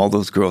 Christy, all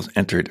those girls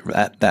entered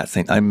at that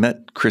same. I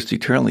met Christy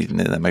Turlington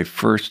at my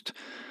first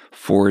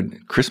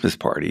Ford Christmas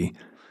party.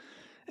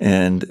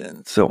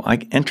 And so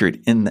I entered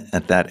in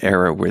at that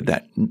era where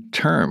that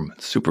term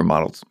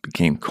supermodels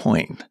became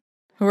coined.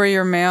 Who are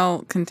your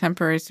male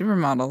contemporary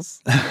supermodels?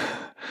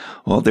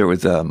 Well, there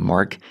was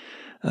Mark.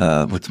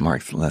 What's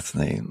Mark's last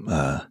name?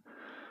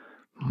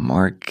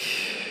 Mark.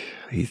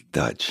 He's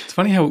Dutch. It's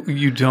funny how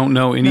you don't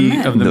know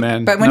any of the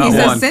men. But when Not he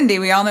says one. Cindy,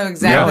 we all know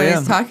exactly what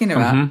he's talking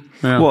about.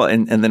 Mm-hmm. Yeah. Well,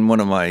 and then one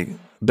of my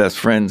best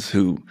friends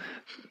who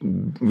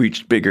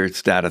reached bigger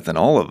status than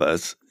all of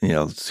us,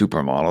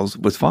 supermodels,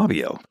 was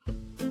Fabio.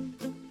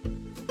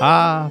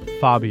 Ah,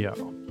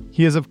 Fabio.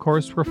 He is, of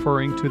course,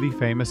 referring to the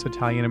famous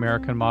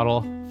Italian-American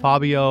model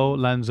Fabio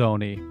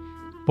Lanzoni.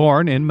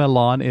 Born in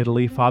Milan,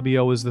 Italy,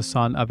 Fabio is the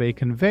son of a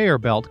conveyor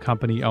belt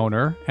company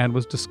owner and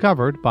was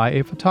discovered by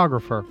a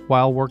photographer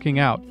while working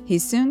out. He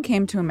soon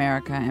came to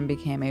America and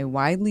became a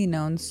widely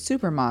known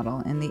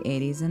supermodel in the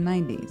 80s and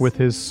 90s. With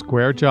his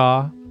square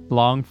jaw,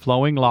 long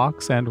flowing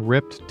locks, and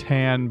ripped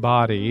tan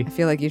body. I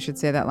feel like you should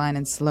say that line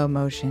in slow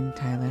motion,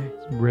 Tyler.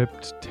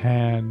 Ripped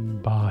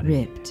tan body.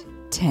 Ripped,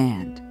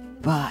 tanned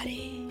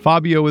body.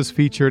 Fabio is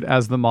featured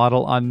as the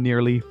model on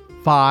nearly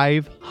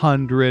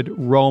 500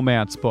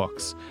 romance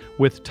books,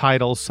 with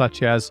titles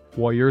such as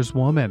Warrior's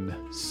Woman,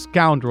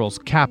 Scoundrel's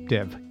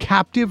Captive,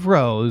 Captive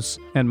Rose,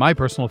 and my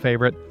personal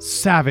favorite,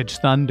 Savage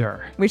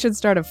Thunder. We should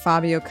start a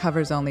Fabio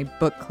covers-only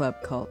book club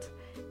cult.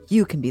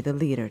 You can be the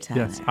leader,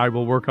 Tyler. Yes, I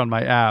will work on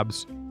my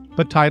abs.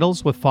 But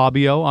titles with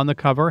Fabio on the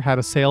cover had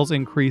a sales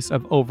increase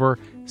of over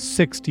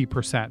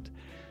 60%.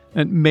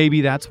 And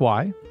maybe that's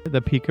why, at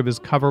the peak of his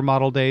cover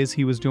model days,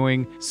 he was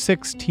doing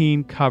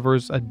 16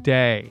 covers a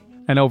day.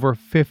 And over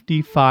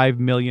 55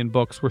 million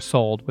books were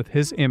sold with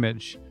his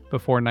image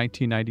before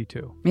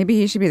 1992. Maybe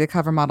he should be the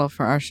cover model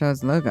for our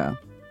show's logo.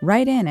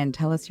 Write in and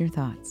tell us your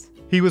thoughts.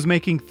 He was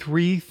making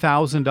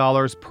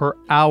 $3,000 per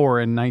hour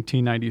in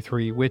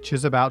 1993, which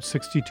is about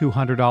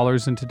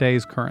 $6,200 in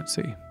today's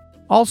currency.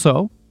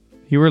 Also,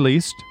 he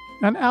released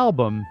an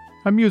album,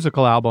 a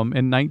musical album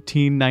in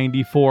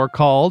 1994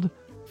 called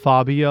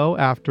Fabio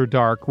After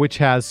Dark, which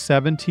has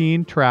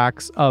 17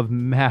 tracks of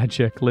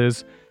magic,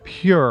 Liz.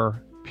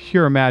 Pure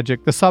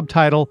magic. The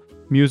subtitle,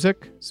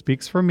 Music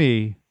Speaks for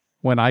Me,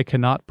 when I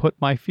cannot put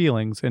my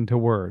feelings into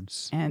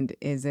words. And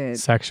is it?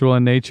 Sexual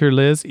in nature,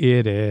 Liz?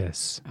 It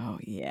is. Oh,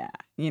 yeah.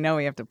 You know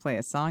we have to play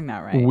a song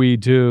now, right? We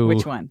do.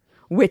 Which one?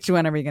 Which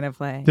one are we going to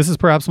play? This is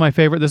perhaps my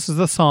favorite. This is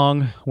the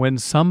song When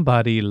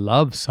Somebody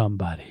Loves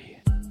Somebody.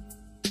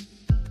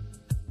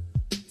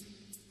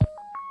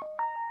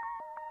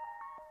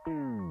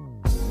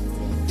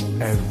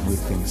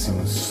 Everything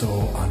seems so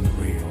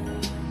unreal.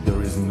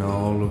 There is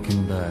no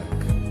looking back.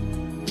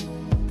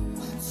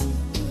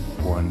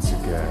 Once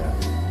again,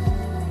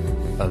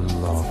 a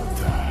love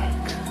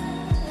attack.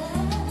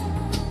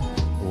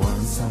 When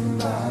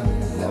somebody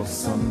loves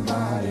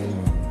somebody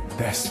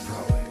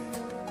desperately,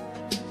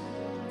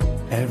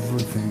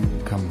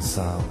 everything comes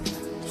out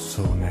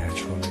so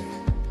naturally.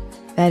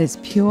 That is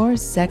pure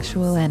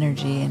sexual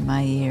energy in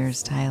my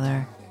ears,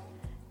 Tyler.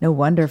 No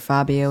wonder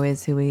Fabio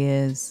is who he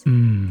is.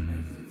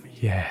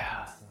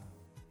 Yeah.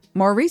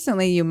 More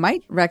recently, you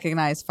might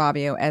recognize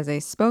Fabio as a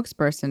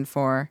spokesperson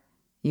for,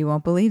 you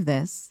won't believe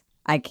this,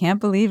 I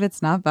Can't Believe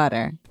It's Not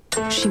Butter.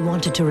 She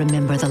wanted to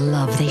remember the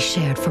love they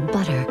shared for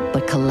butter,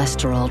 but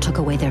cholesterol took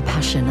away their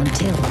passion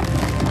until...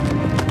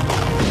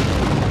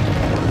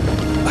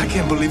 I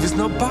can't believe it's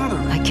not butter.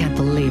 I can't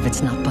believe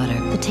it's not butter.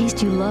 The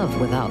taste you love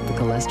without the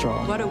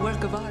cholesterol. What a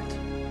work of art.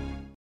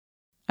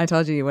 I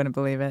told you wouldn't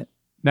believe it.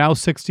 Now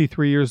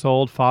 63 years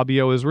old,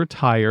 Fabio is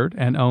retired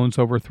and owns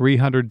over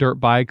 300 dirt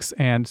bikes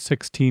and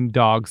 16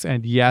 dogs.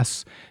 And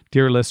yes,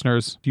 dear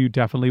listeners, you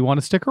definitely want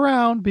to stick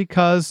around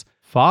because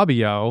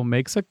Fabio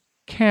makes a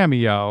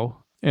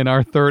cameo in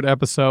our third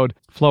episode,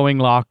 Flowing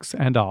Locks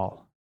and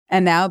All.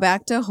 And now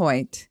back to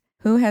Hoyt,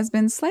 who has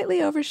been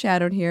slightly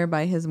overshadowed here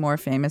by his more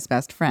famous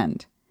best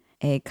friend.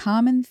 A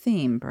common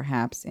theme,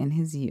 perhaps, in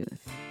his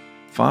youth.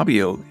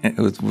 Fabio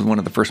was one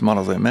of the first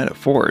models I met at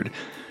Ford,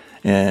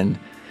 and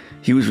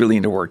he was really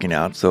into working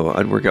out, so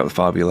I'd work out with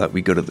Fabio a lot.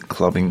 We'd go to the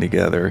clubbing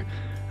together.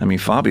 I mean,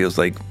 Fabio's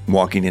like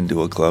walking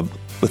into a club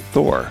with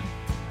Thor.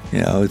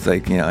 You know, it's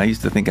like, I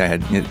used to think I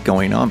had it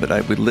going on, but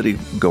I would literally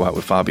go out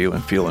with Fabio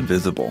and feel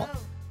invisible.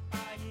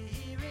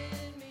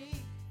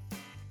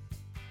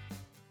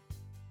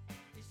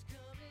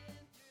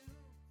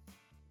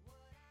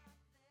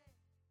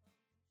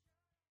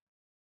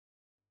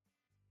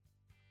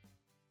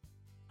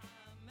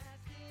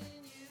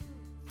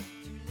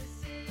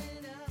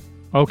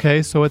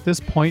 Okay, so at this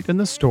point in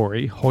the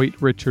story, Hoyt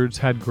Richards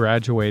had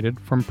graduated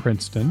from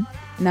Princeton.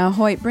 Now,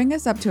 Hoyt, bring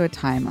us up to a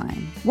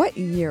timeline. What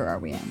year are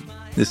we in?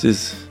 This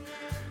is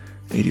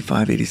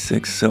 85,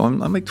 86, so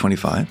I'm like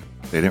 25.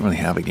 They didn't really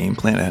have a game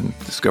plan. I hadn't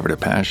discovered a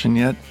passion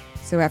yet.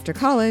 So after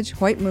college,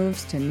 Hoyt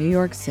moves to New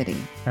York City.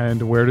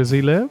 And where does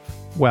he live?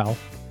 Well,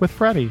 with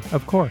Freddie,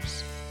 of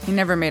course. He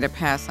never made a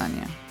pass on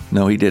you.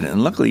 No, he didn't.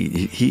 And luckily,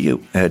 he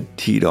had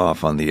teed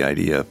off on the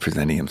idea of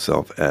presenting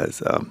himself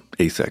as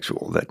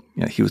asexual, that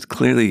he was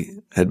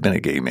clearly had been a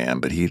gay man,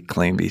 but he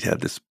claimed he'd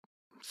had this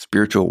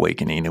spiritual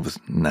awakening and was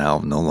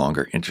now no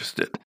longer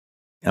interested.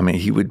 I mean,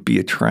 he would be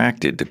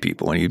attracted to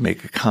people and he'd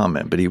make a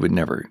comment, but he would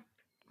never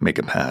make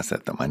a pass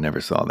at them. I never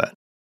saw that.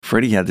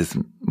 Freddie had this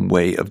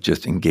way of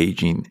just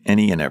engaging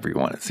any and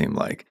everyone, it seemed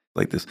like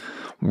this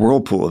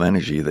whirlpool of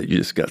energy that you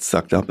just got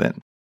sucked up in.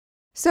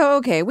 So,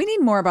 okay, we need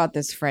more about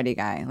this Freddie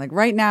guy. Like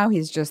right now,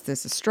 he's just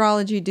this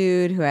astrology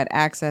dude who had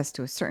access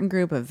to a certain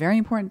group of very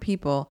important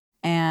people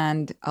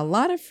and a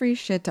lot of free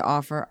shit to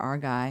offer our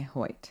guy,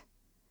 Hoyt.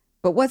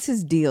 But what's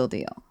his deal?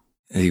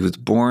 He was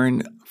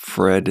born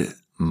Fred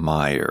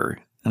Meyer,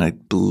 and I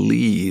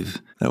believe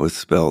that was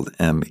spelled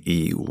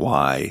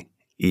Meyyer.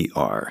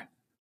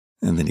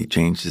 And then he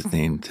changed his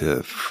name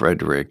to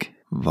Frederick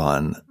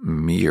von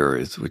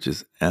Meers, which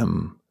is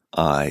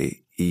Meiers.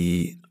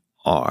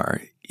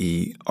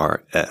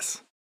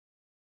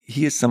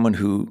 He is someone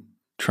who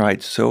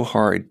tried so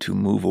hard to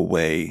move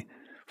away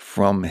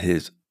from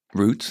his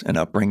roots and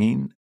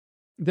upbringing.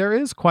 There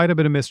is quite a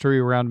bit of mystery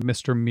around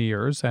Mr.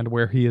 Meers and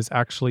where he is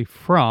actually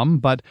from,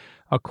 but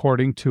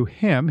according to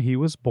him, he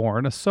was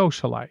born a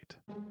socialite.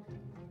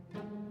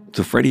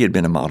 So Freddie had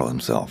been a model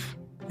himself.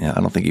 I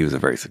don't think he was a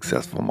very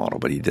successful model,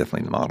 but he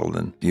definitely modeled,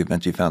 and he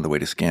eventually found a way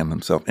to scam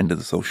himself into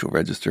the social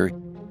register.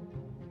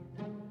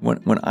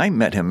 When I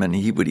met him, and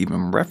he would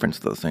even reference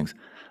those things,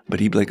 but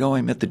he'd be like, oh,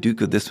 I met the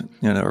Duke of this,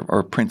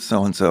 or Prince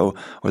so-and-so,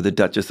 or the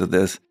Duchess of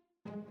this.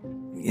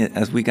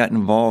 As we got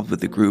involved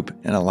with the group,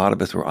 and a lot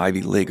of us were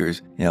Ivy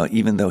Leaguers,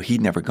 even though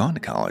he'd never gone to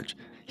college,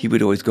 he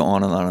would always go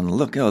on and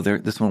look,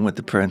 this one went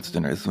to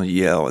Princeton, or this one to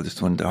Yale, or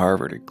this one to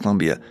Harvard, or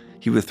Columbia.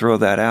 He would throw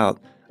that out,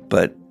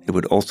 but it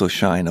would also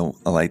shine a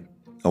light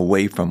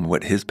away from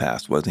what his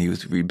past was, and he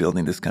was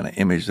rebuilding this kind of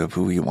image of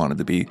who he wanted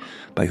to be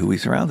by who he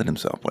surrounded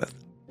himself with.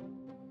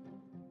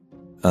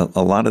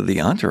 A lot of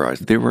the entourage,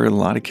 there were a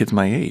lot of kids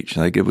my age.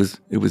 Like it was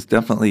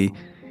definitely,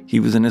 he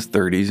was in his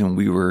 30s and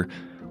we were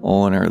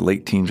all in our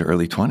late teens or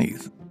early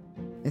 20s.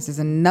 This is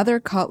another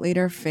cult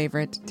leader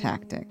favorite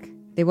tactic.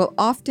 They will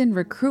often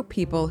recruit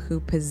people who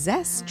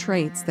possess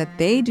traits that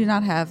they do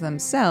not have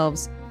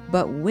themselves,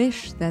 but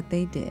wish that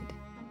they did.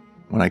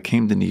 When I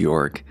came to New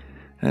York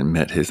and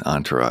met his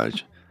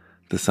entourage,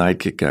 the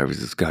sidekick guy was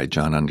this guy,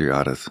 John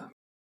Andreatis.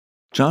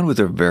 John was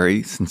a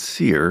very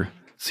sincere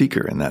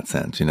seeker in that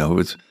sense. It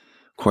was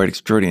quite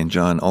extraordinary. And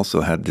John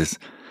also had this,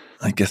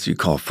 I guess you'd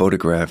call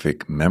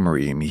photographic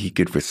memory. I mean, he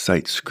could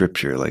recite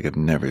scripture like I've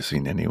never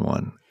seen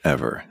anyone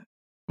ever.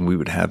 And we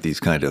would have these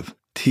kind of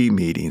tea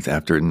meetings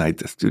after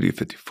nights at Studio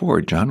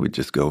 54. John would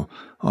just go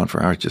on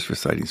for hours just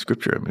reciting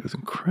scripture. I mean, it was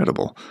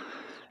incredible.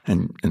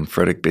 And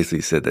Frederick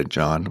basically said that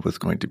John was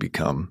going to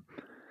become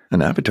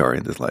an avatar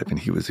in his life, and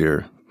he was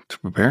here to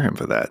prepare him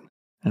for that.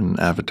 And an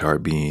avatar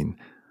being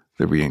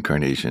the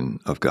reincarnation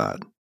of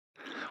God,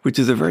 which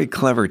is a very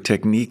clever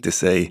technique to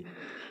say,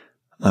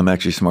 I'm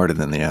actually smarter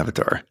than the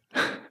avatar,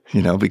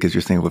 because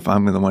you're saying, well, if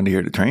I'm the one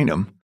here to train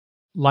him.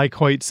 Like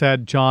Hoyt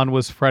said, John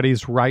was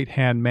Freddie's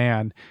right-hand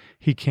man.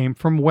 He came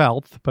from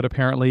wealth, but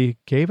apparently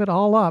gave it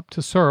all up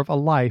to serve a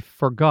life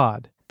for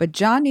God. But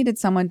John needed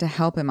someone to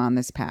help him on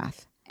this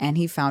path, and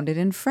he found it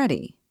in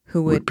Freddie,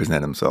 who would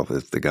present himself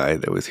as the guy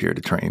that was here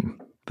to train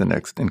the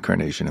next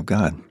incarnation of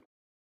God.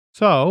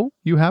 So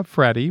you have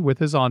Freddie with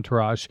his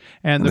entourage.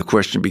 And the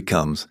question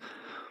becomes,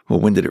 well,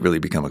 when did it really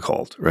become a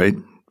cult, right?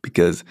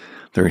 Because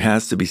there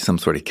has to be some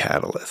sort of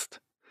catalyst.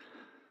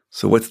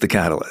 So what's the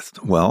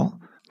catalyst? Well,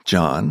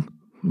 John,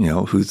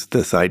 who's the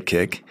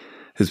sidekick,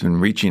 has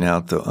been reaching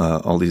out to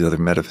all these other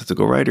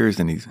metaphysical writers,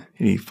 and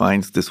he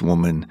finds this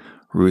woman,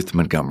 Ruth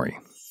Montgomery.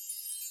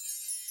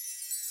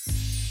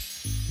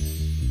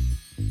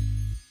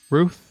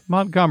 Ruth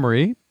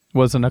Montgomery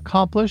was an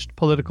accomplished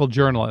political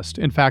journalist.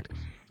 In fact,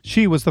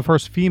 she was the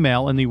first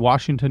female in the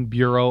Washington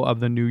bureau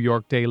of the New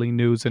York Daily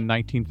News in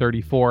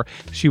 1934.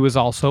 She was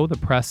also the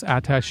press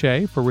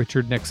attaché for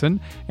Richard Nixon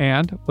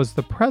and was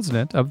the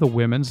president of the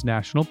Women's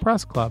National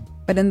Press Club.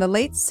 But in the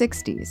late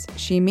 60s,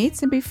 she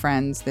meets and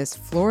befriends this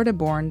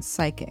Florida-born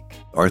psychic.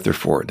 Arthur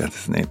Ford, that's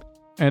his name.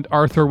 And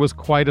Arthur was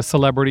quite a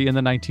celebrity in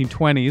the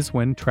 1920s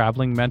when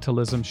traveling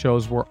mentalism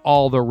shows were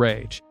all the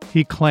rage.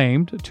 He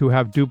claimed to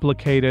have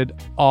duplicated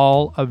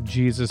all of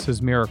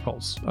Jesus'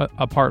 miracles,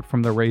 apart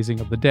from the raising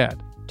of the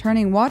dead.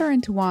 Turning water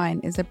into wine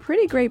is a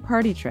pretty great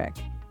party trick,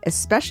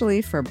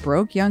 especially for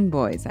broke young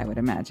boys, I would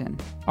imagine.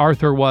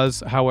 Arthur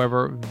was,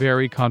 however,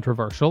 very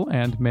controversial,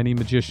 and many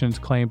magicians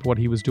claimed what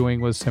he was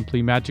doing was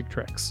simply magic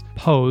tricks,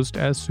 posed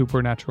as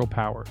supernatural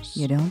powers.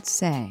 You don't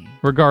say.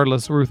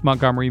 Regardless, Ruth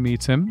Montgomery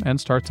meets him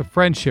and starts a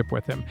friendship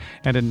with him,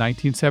 and in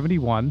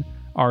 1971,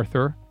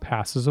 Arthur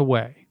passes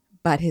away.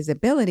 But his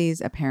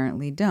abilities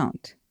apparently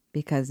don't,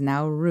 because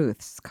now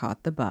Ruth's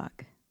caught the bug.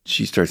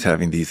 She starts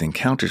having these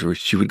encounters where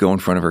she would go in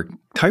front of her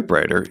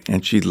typewriter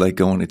and she'd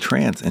go into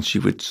trance and she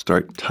would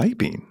start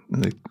typing.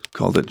 And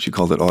she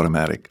called it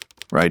automatic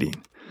writing.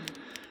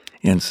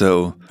 And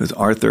so it was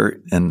Arthur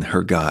and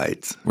her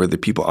guides were the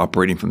people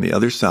operating from the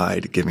other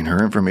side, giving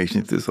her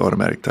information through this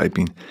automatic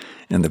typing.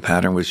 And the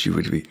pattern was she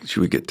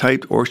would get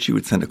typed, or she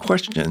would send a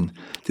question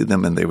to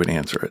them and they would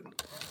answer it.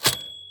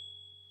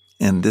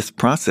 And this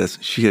process,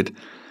 she had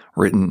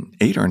written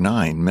 8 or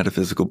 9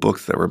 metaphysical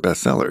books that were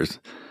bestsellers.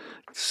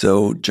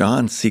 So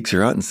John seeks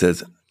her out and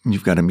says,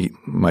 you've got to meet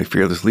my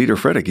fearless leader,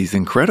 Frederick. He's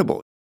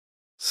incredible.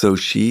 So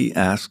she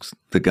asks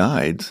the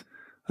guides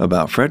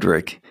about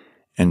Frederick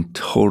and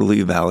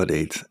totally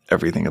validates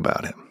everything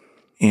about him.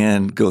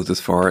 And goes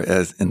as far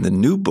as in the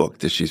new book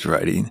that she's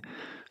writing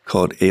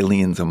called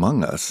Aliens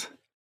Among Us,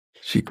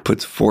 she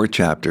puts 4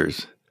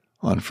 chapters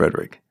on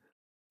Frederick.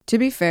 To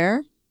be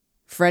fair,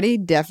 Freddie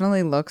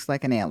definitely looks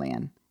like an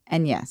alien.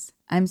 And yes,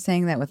 I'm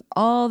saying that with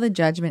all the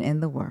judgment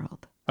in the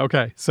world.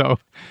 Okay, so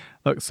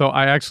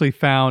I actually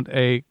found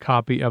a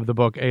copy of the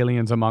book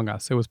Aliens Among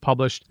Us. It was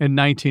published in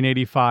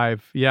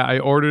 1985. Yeah, I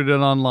ordered it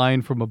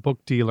online from a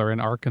book dealer in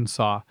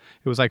Arkansas.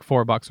 It was like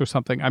 $4 or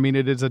something. I mean,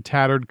 it is a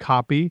tattered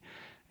copy,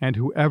 and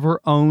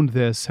whoever owned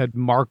this had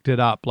marked it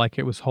up like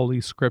it was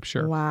Holy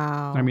Scripture.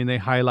 Wow. I mean, they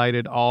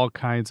highlighted all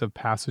kinds of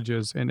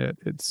passages in it.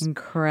 It's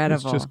incredible.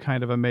 It's just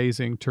kind of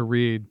amazing to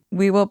read.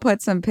 We will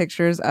put some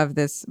pictures of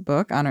this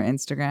book on our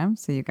Instagram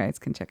so you guys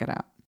can check it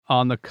out.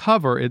 On the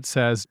cover, it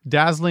says,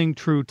 dazzling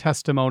true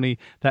testimony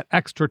that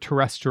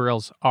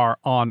extraterrestrials are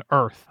on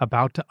Earth,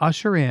 about to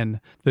usher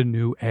in the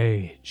new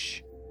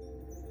age.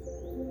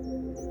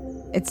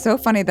 It's so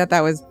funny that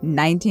was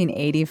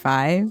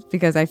 1985,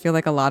 because I feel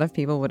like a lot of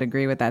people would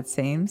agree with that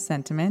same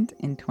sentiment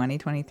in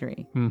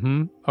 2023.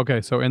 Mm-hmm. Okay,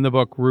 so in the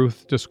book,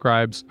 Ruth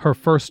describes her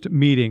first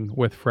meeting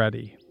with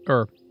Frederick.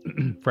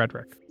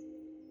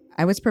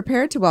 I was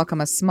prepared to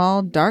welcome a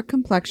small,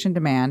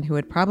 dark-complexioned man who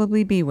would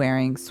probably be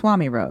wearing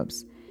Swami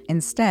robes.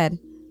 Instead,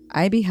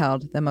 I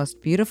beheld the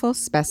most beautiful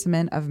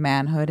specimen of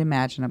manhood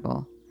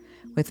imaginable,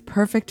 with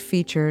perfect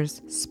features,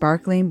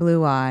 sparkling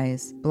blue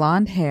eyes,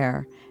 blonde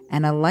hair,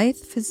 and a lithe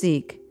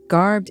physique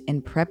garbed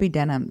in preppy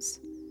denims.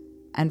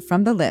 And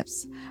from the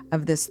lips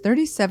of this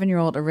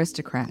 37-year-old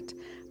aristocrat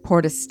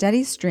poured a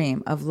steady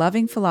stream of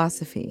loving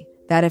philosophy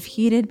that, if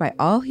heeded by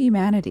all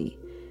humanity,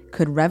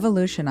 could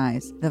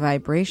revolutionize the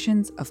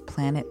vibrations of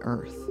planet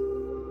Earth.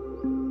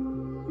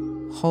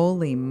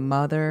 Holy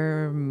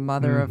mother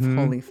of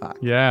holy fuck.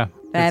 Yeah,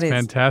 That it's is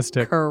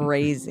fantastic.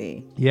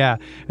 Crazy. Yeah,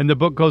 and the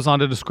book goes on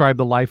to describe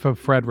the life of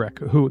Frederick,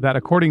 that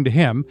according to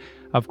him,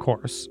 of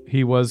course,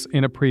 he was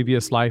in a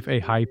previous life a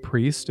high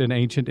priest in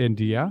ancient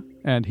India,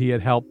 and he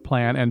had helped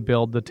plan and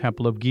build the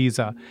Temple of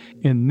Giza.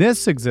 In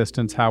this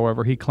existence,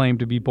 however, he claimed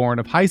to be born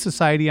of high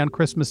society on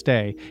Christmas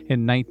Day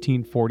in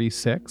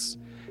 1946.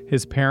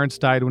 His parents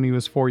died when he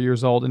was 4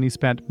 years old, and he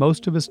spent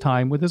most of his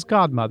time with his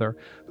godmother,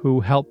 who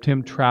helped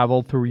him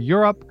travel through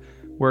Europe,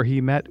 where he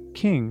met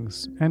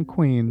kings and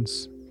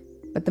queens.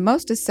 But the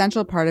most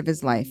essential part of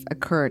his life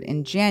occurred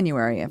in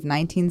January of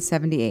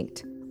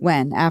 1978,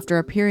 when, after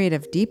a period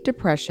of deep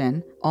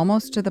depression,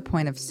 almost to the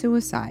point of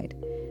suicide,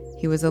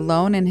 he was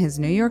alone in his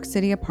New York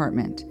City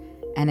apartment,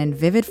 and in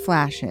vivid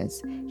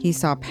flashes, he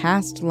saw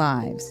past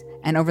lives,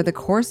 and over the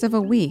course of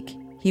a week,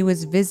 he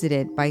was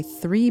visited by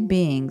 3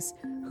 beings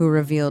who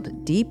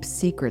revealed deep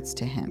secrets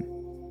to him.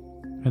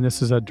 And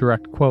this is a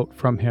direct quote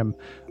from him.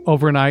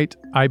 "Overnight,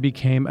 I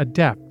became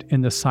adept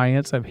in the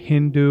science of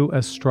Hindu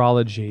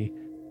astrology.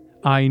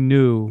 I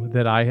knew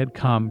that I had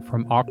come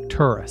from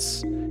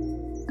Arcturus,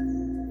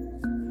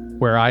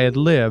 where I had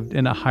lived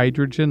in a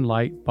hydrogen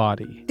light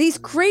body." These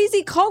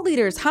crazy cult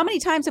leaders, how many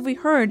times have we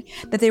heard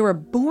that they were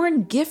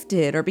born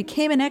gifted or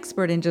became an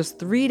expert in just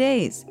 3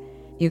 days?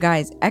 You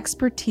guys,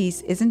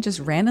 expertise isn't just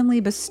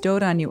randomly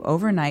bestowed on you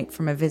overnight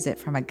from a visit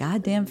from a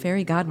goddamn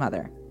fairy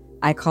godmother.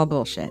 I call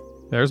bullshit.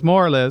 There's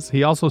more, Liz.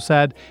 He also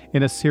said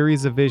in a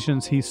series of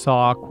visions he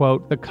saw,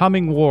 quote, "the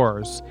coming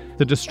wars,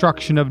 the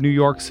destruction of New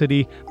York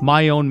City,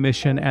 my own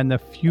mission, and the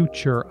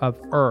future of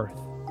Earth."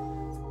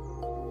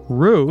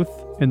 Ruth,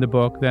 in the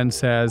book, then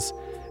says,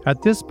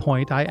 "At this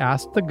point, I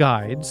asked the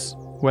guides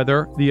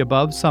whether the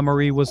above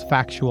summary was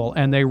factual,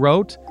 and they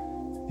wrote,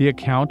 'The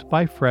account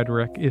by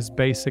Frederick is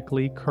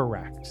basically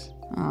correct.'"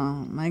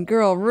 Oh, my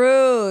girl,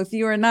 Ruth.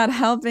 You are not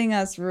helping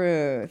us,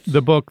 Ruth.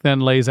 The book then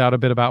lays out a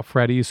bit about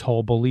Freddie's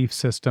whole belief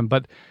system,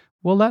 but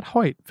we'll let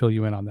Hoyt fill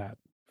you in on that.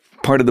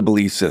 Part of the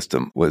belief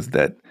system was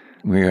that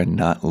we are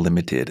not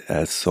limited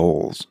as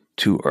souls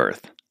to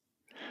Earth,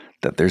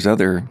 that there's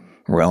other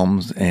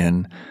realms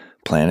and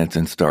planets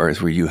and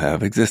stars where you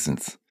have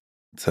existence.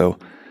 So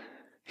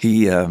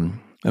he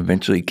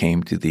eventually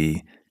came to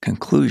the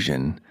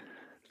conclusion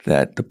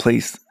that the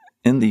place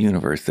in the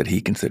universe that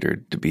he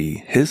considered to be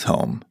his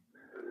home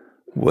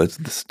was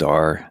the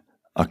star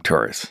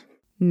Arcturus.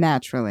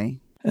 Naturally.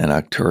 And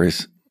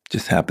Arcturus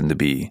just happened to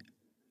be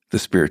the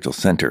spiritual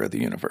center of the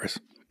universe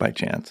by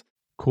chance.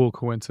 Cool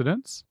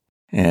coincidence.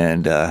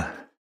 And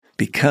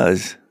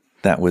because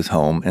that was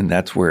home and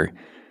that's where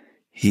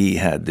he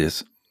had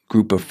this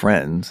group of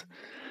friends,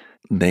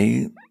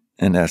 they,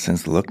 in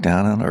essence, looked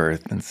down on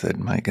Earth and said,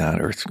 "My God,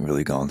 Earth's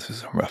really going through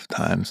some rough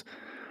times.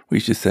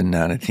 We should send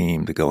down a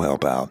team to go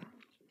help out."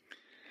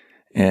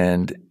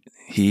 And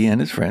he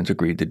and his friends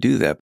agreed to do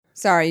that.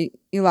 Sorry,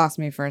 you lost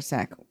me for a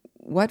sec.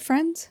 What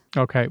friends?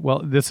 Okay,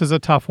 well, this is a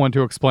tough one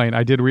to explain.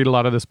 I did read a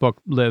lot of this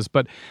book, Liz,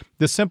 but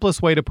the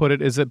simplest way to put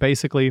it is that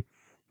basically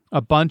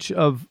a bunch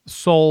of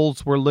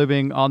souls were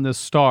living on this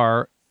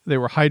star. They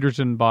were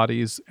hydrogen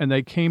bodies, and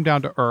they came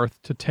down to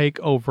Earth to take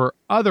over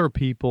other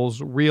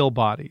people's real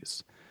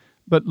bodies.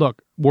 But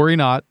look, worry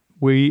not.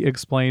 We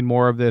explain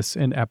more of this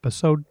in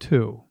episode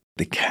 2.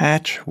 The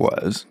catch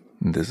was,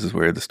 and this is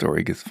where the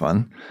story gets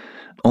fun,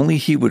 only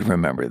he would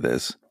remember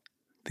this.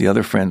 The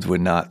other friends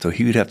would not, so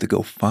he would have to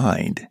go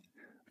find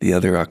the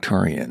other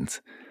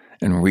Arcturians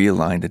and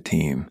realign the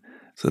team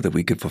so that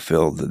we could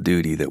fulfill the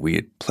duty that we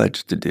had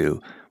pledged to do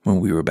when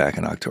we were back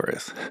in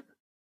Arcturus.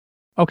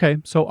 Okay,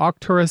 so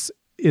Arcturus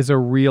is a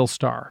real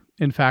star.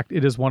 In fact,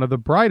 it is one of the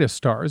brightest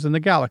stars in the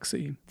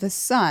galaxy. The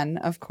sun,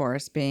 of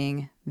course,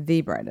 being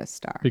the brightest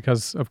star.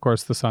 Because, of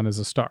course, the sun is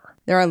a star.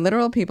 There are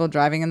literal people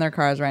driving in their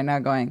cars right now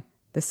going,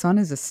 "The sun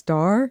is a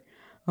star?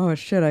 Oh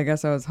shit, I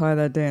guess I was high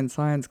that day in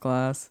science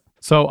class."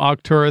 So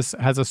Arcturus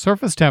has a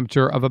surface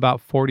temperature of about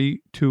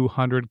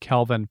 4,200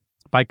 Kelvin.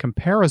 By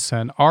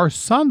comparison, our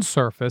sun's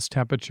surface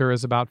temperature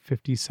is about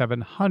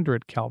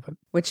 5,700 Kelvin.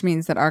 Which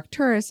means that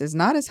Arcturus is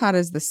not as hot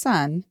as the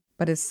sun,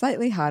 but is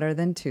slightly hotter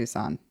than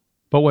Tucson.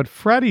 But what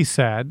Freddie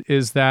said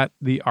is that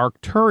the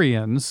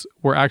Arcturians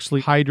were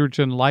actually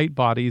hydrogen light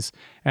bodies,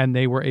 and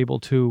they were able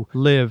to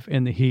live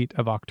in the heat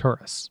of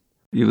Arcturus.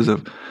 He was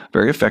a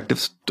very effective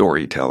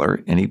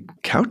storyteller, and he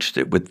couched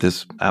it with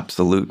this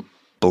absolute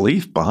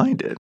belief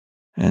behind it.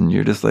 And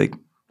you're just like,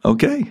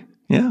 okay,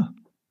 yeah,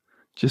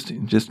 just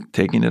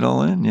taking it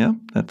all in. Yeah,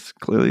 that's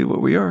clearly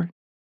what we are.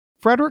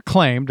 Frederick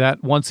claimed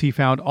that once he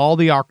found all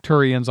the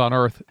Arcturians on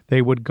Earth,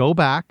 they would go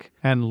back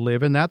and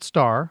live in that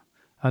star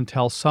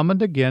until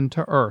summoned again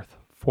to Earth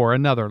for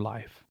another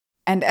life.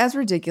 And as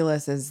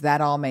ridiculous as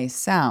that all may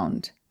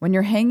sound, when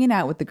you're hanging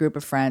out with the group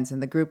of friends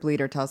and the group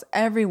leader tells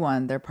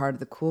everyone they're part of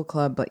the cool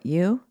club but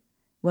you,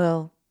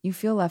 well, you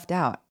feel left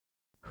out.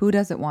 Who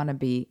doesn't want to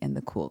be in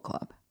the cool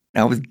club?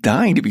 I was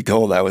dying to be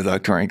told I was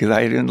Arcturian because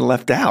I had been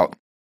left out.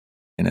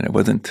 And then it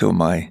wasn't until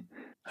I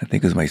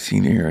think it was my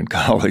senior year in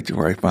college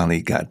where I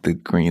finally got the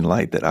green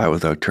light that I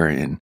was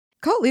Arcturian.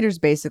 Cult leaders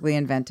basically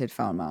invented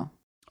FOMO.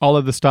 All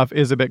of the stuff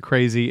is a bit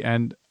crazy,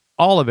 and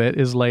all of it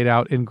is laid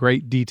out in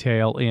great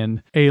detail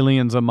in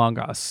Aliens Among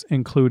Us,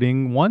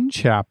 including one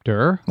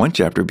chapter. One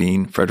chapter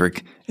being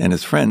Frederick and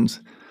his friends,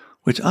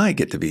 which I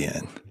get to be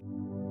in.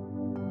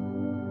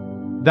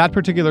 That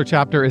particular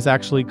chapter is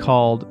actually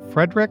called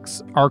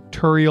Frederick's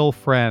Arcturial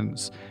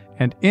Friends,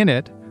 and in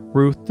it,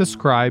 Ruth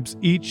describes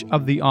each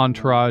of the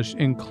entourage,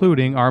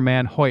 including our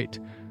man Hoyt,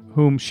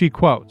 whom she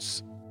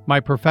quotes. "My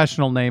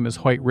professional name is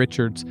Hoyt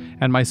Richards,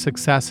 and my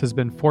success has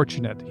been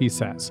fortunate," he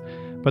says.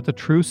 "But the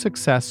true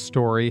success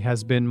story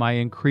has been my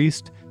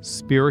increased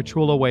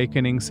spiritual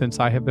awakening since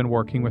I have been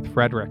working with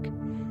Frederick.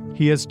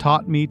 He has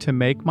taught me to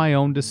make my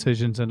own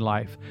decisions in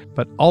life,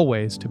 but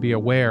always to be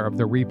aware of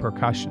the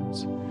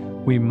repercussions.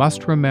 We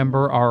must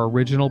remember our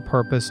original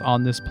purpose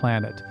on this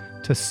planet,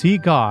 to see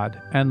God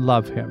and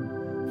love Him.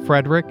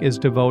 Frederick is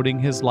devoting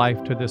his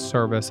life to this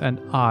service, and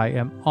I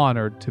am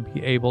honored to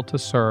be able to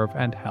serve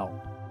and help."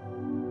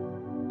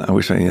 I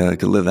wish I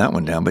could live that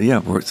one down. But yeah,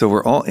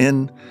 we're all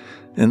in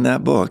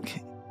that book.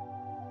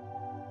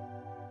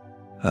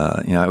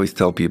 I always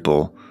tell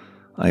people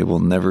I will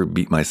never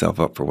beat myself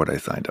up for what I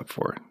signed up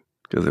for,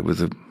 because it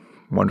was a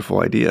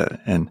wonderful idea.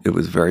 And it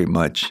was very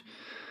much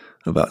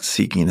about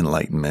seeking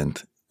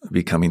enlightenment,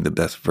 becoming the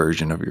best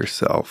version of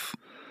yourself,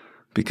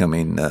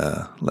 becoming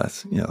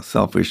less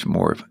selfish,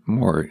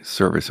 more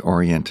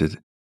service-oriented.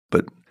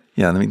 But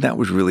yeah, I mean, that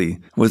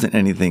wasn't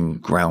anything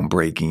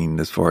groundbreaking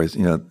as far as,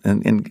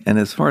 and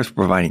as far as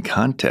providing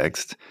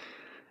context,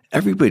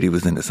 everybody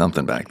was into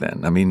something back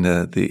then. I mean,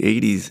 the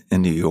 80s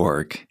in New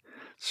York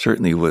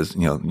certainly was,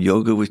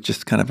 yoga was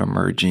just kind of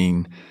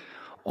emerging.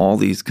 All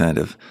these kind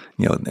of,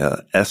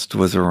 Est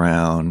was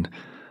around.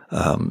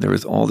 There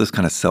was all this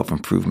kind of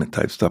self-improvement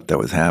type stuff that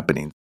was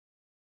happening.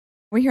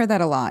 We hear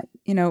that a lot.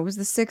 It was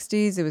the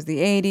 60s, it was the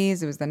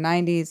 80s, it was the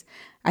 90s.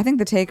 I think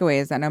the takeaway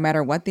is that no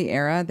matter what the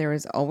era, there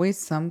is always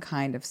some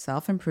kind of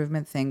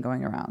self-improvement thing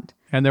going around.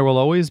 And there will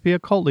always be a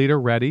cult leader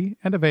ready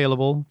and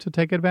available to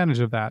take advantage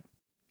of that.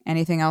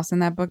 Anything else in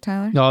that book,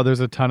 Tyler? No, there's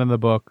a ton in the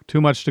book.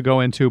 Too much to go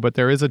into, but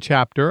there is a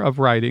chapter of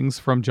writings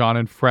from John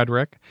and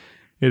Frederick.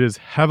 It is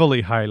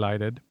heavily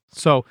highlighted.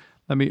 So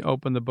let me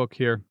open the book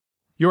here.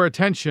 "Your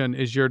attention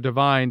is your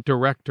divine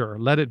director.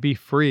 Let it be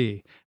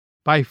free.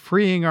 By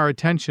freeing our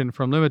attention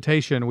from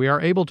limitation, we are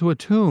able to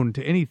attune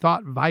to any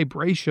thought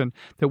vibration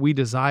that we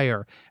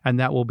desire, and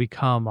that will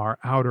become our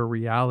outer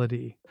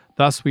reality.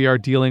 Thus, we are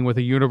dealing with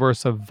a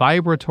universe of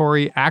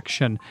vibratory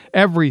action.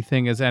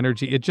 Everything is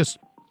energy. It just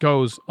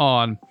goes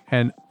on.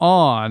 And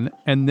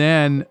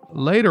then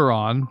later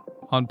on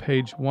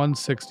page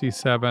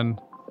 167,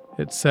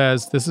 it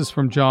says, this is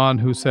from John,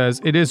 who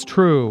says, "It is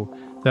true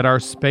that our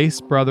space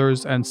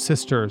brothers and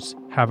sisters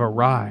have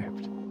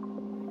arrived,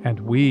 and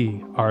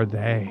we are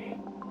they."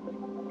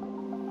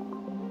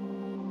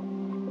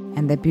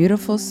 And the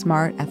beautiful,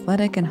 smart,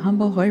 athletic, and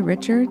humble Hoyt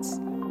Richards?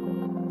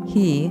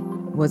 He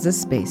was a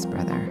space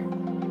brother.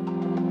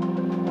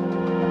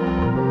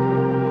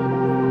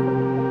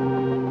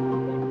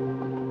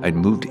 I'd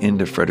moved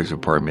into Frederick's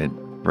apartment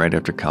right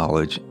after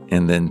college,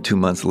 and then 2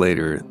 months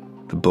later,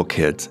 the book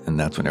hits, and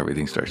that's when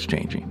everything starts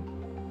changing.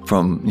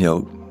 From,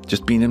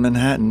 just being in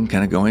Manhattan,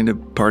 kind of going to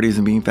parties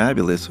and being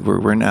fabulous,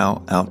 we're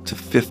now out to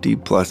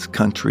 50-plus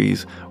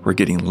countries. We're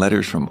getting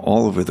letters from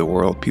all over the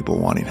world, people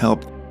wanting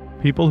help.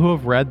 People who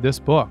have read this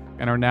book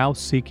and are now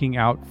seeking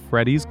out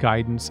Freddie's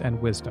guidance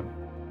and wisdom.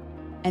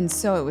 And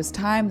so it was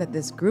time that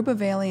this group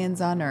of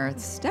aliens on Earth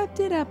stepped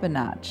it up a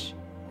notch.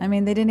 I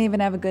mean, they didn't even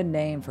have a good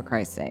name, for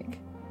Christ's sake.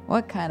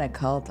 What kind of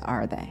cult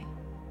are they?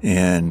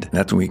 And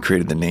that's when we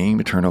created the name,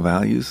 Eternal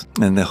Values.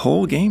 And the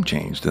whole game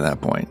changed to that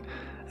point.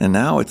 And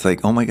now it's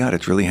like, oh my God,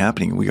 it's really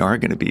happening. We are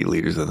going to be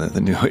leaders of the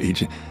new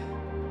age.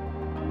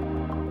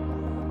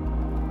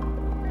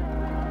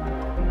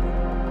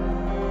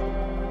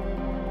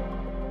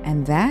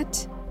 And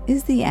that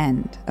is the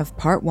end of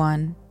part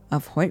 1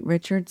 of Hoyt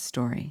Richards'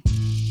 story.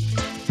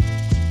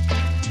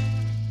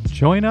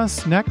 Join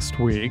us next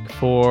week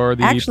for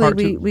the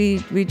Actually,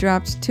 we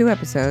dropped 2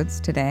 episodes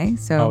today,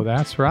 so oh,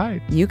 that's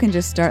right. You can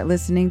just start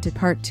listening to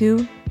part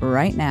 2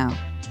 right now.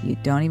 You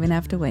don't even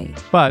have to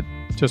wait. But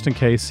just in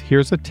case,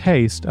 here's a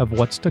taste of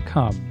what's to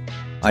come.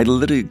 I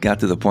literally got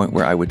to the point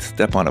where I would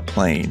step on a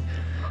plane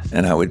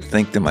and I would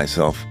think to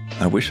myself,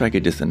 I wish I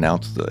could just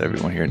announce to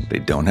everyone here they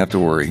don't have to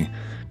worry,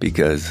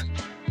 because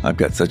I've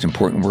got such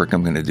important work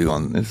I'm going to do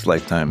on this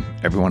lifetime.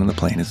 Everyone on the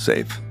plane is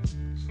safe.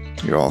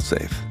 You're all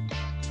safe.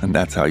 And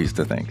that's how I used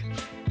to think.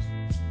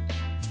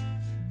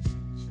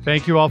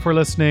 Thank you all for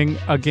listening.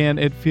 Again,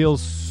 it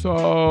feels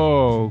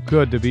so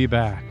good to be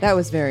back. That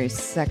was very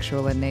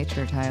sexual in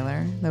nature,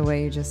 Tyler, the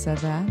way you just said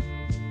that.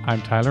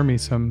 I'm Tyler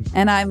Meeson.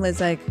 And I'm Liz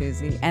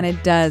Iacuzzi. And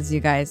it does, you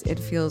guys, it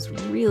feels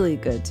really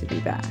good to be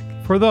back.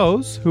 For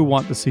those who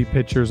want to see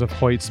pictures of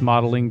Hoyt's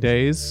modeling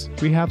days,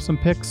 we have some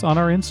pics on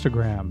our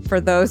Instagram. For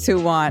those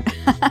who want,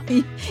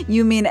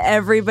 you mean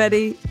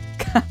everybody?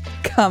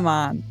 Come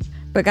on.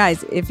 But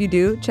guys, if you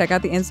do, check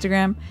out the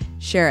Instagram,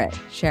 share it.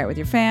 Share it with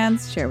your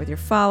fans, share it with your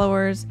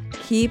followers.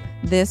 Keep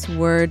this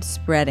word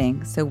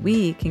spreading so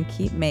we can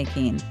keep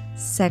making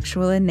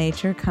sexual in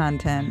nature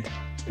content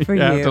for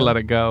You you. have to let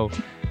it go,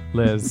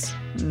 Liz.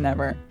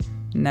 Never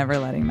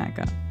letting that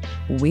go.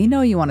 We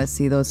know you want to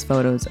see those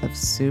photos of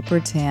super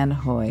tan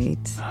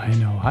Hoyt. I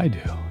know I do.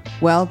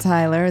 Well,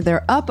 Tyler,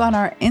 they're up on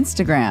our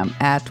Instagram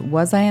at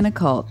Was I in a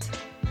Cult?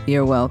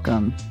 You're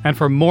welcome. And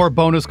for more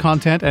bonus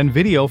content and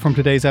video from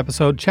today's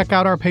episode, check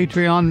out our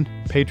Patreon,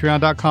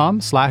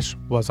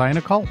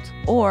 patreon.com/wasInACult.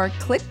 Or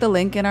click the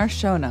link in our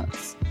show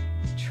notes.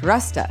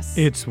 Trust us.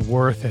 It's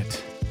worth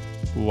it.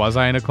 Was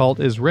I in a Cult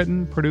is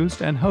written,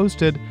 produced, and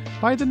hosted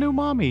by the new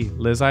mommy,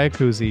 Liz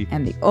Iacuzzi.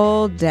 And the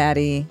old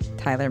daddy,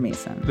 Tyler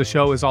Mason. The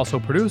show is also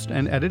produced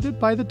and edited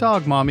by the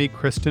dog mommy,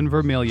 Kristen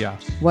Vermilia.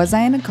 Was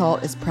I in a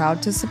Cult is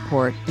proud to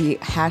support the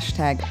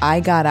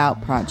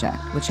 #IGotOut project,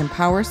 which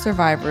empowers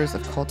survivors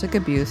of cultic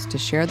abuse to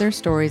share their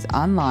stories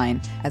online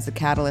as a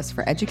catalyst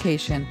for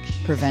education,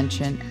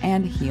 prevention,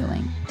 and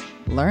healing.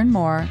 Learn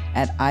more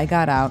at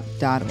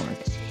igotout.org.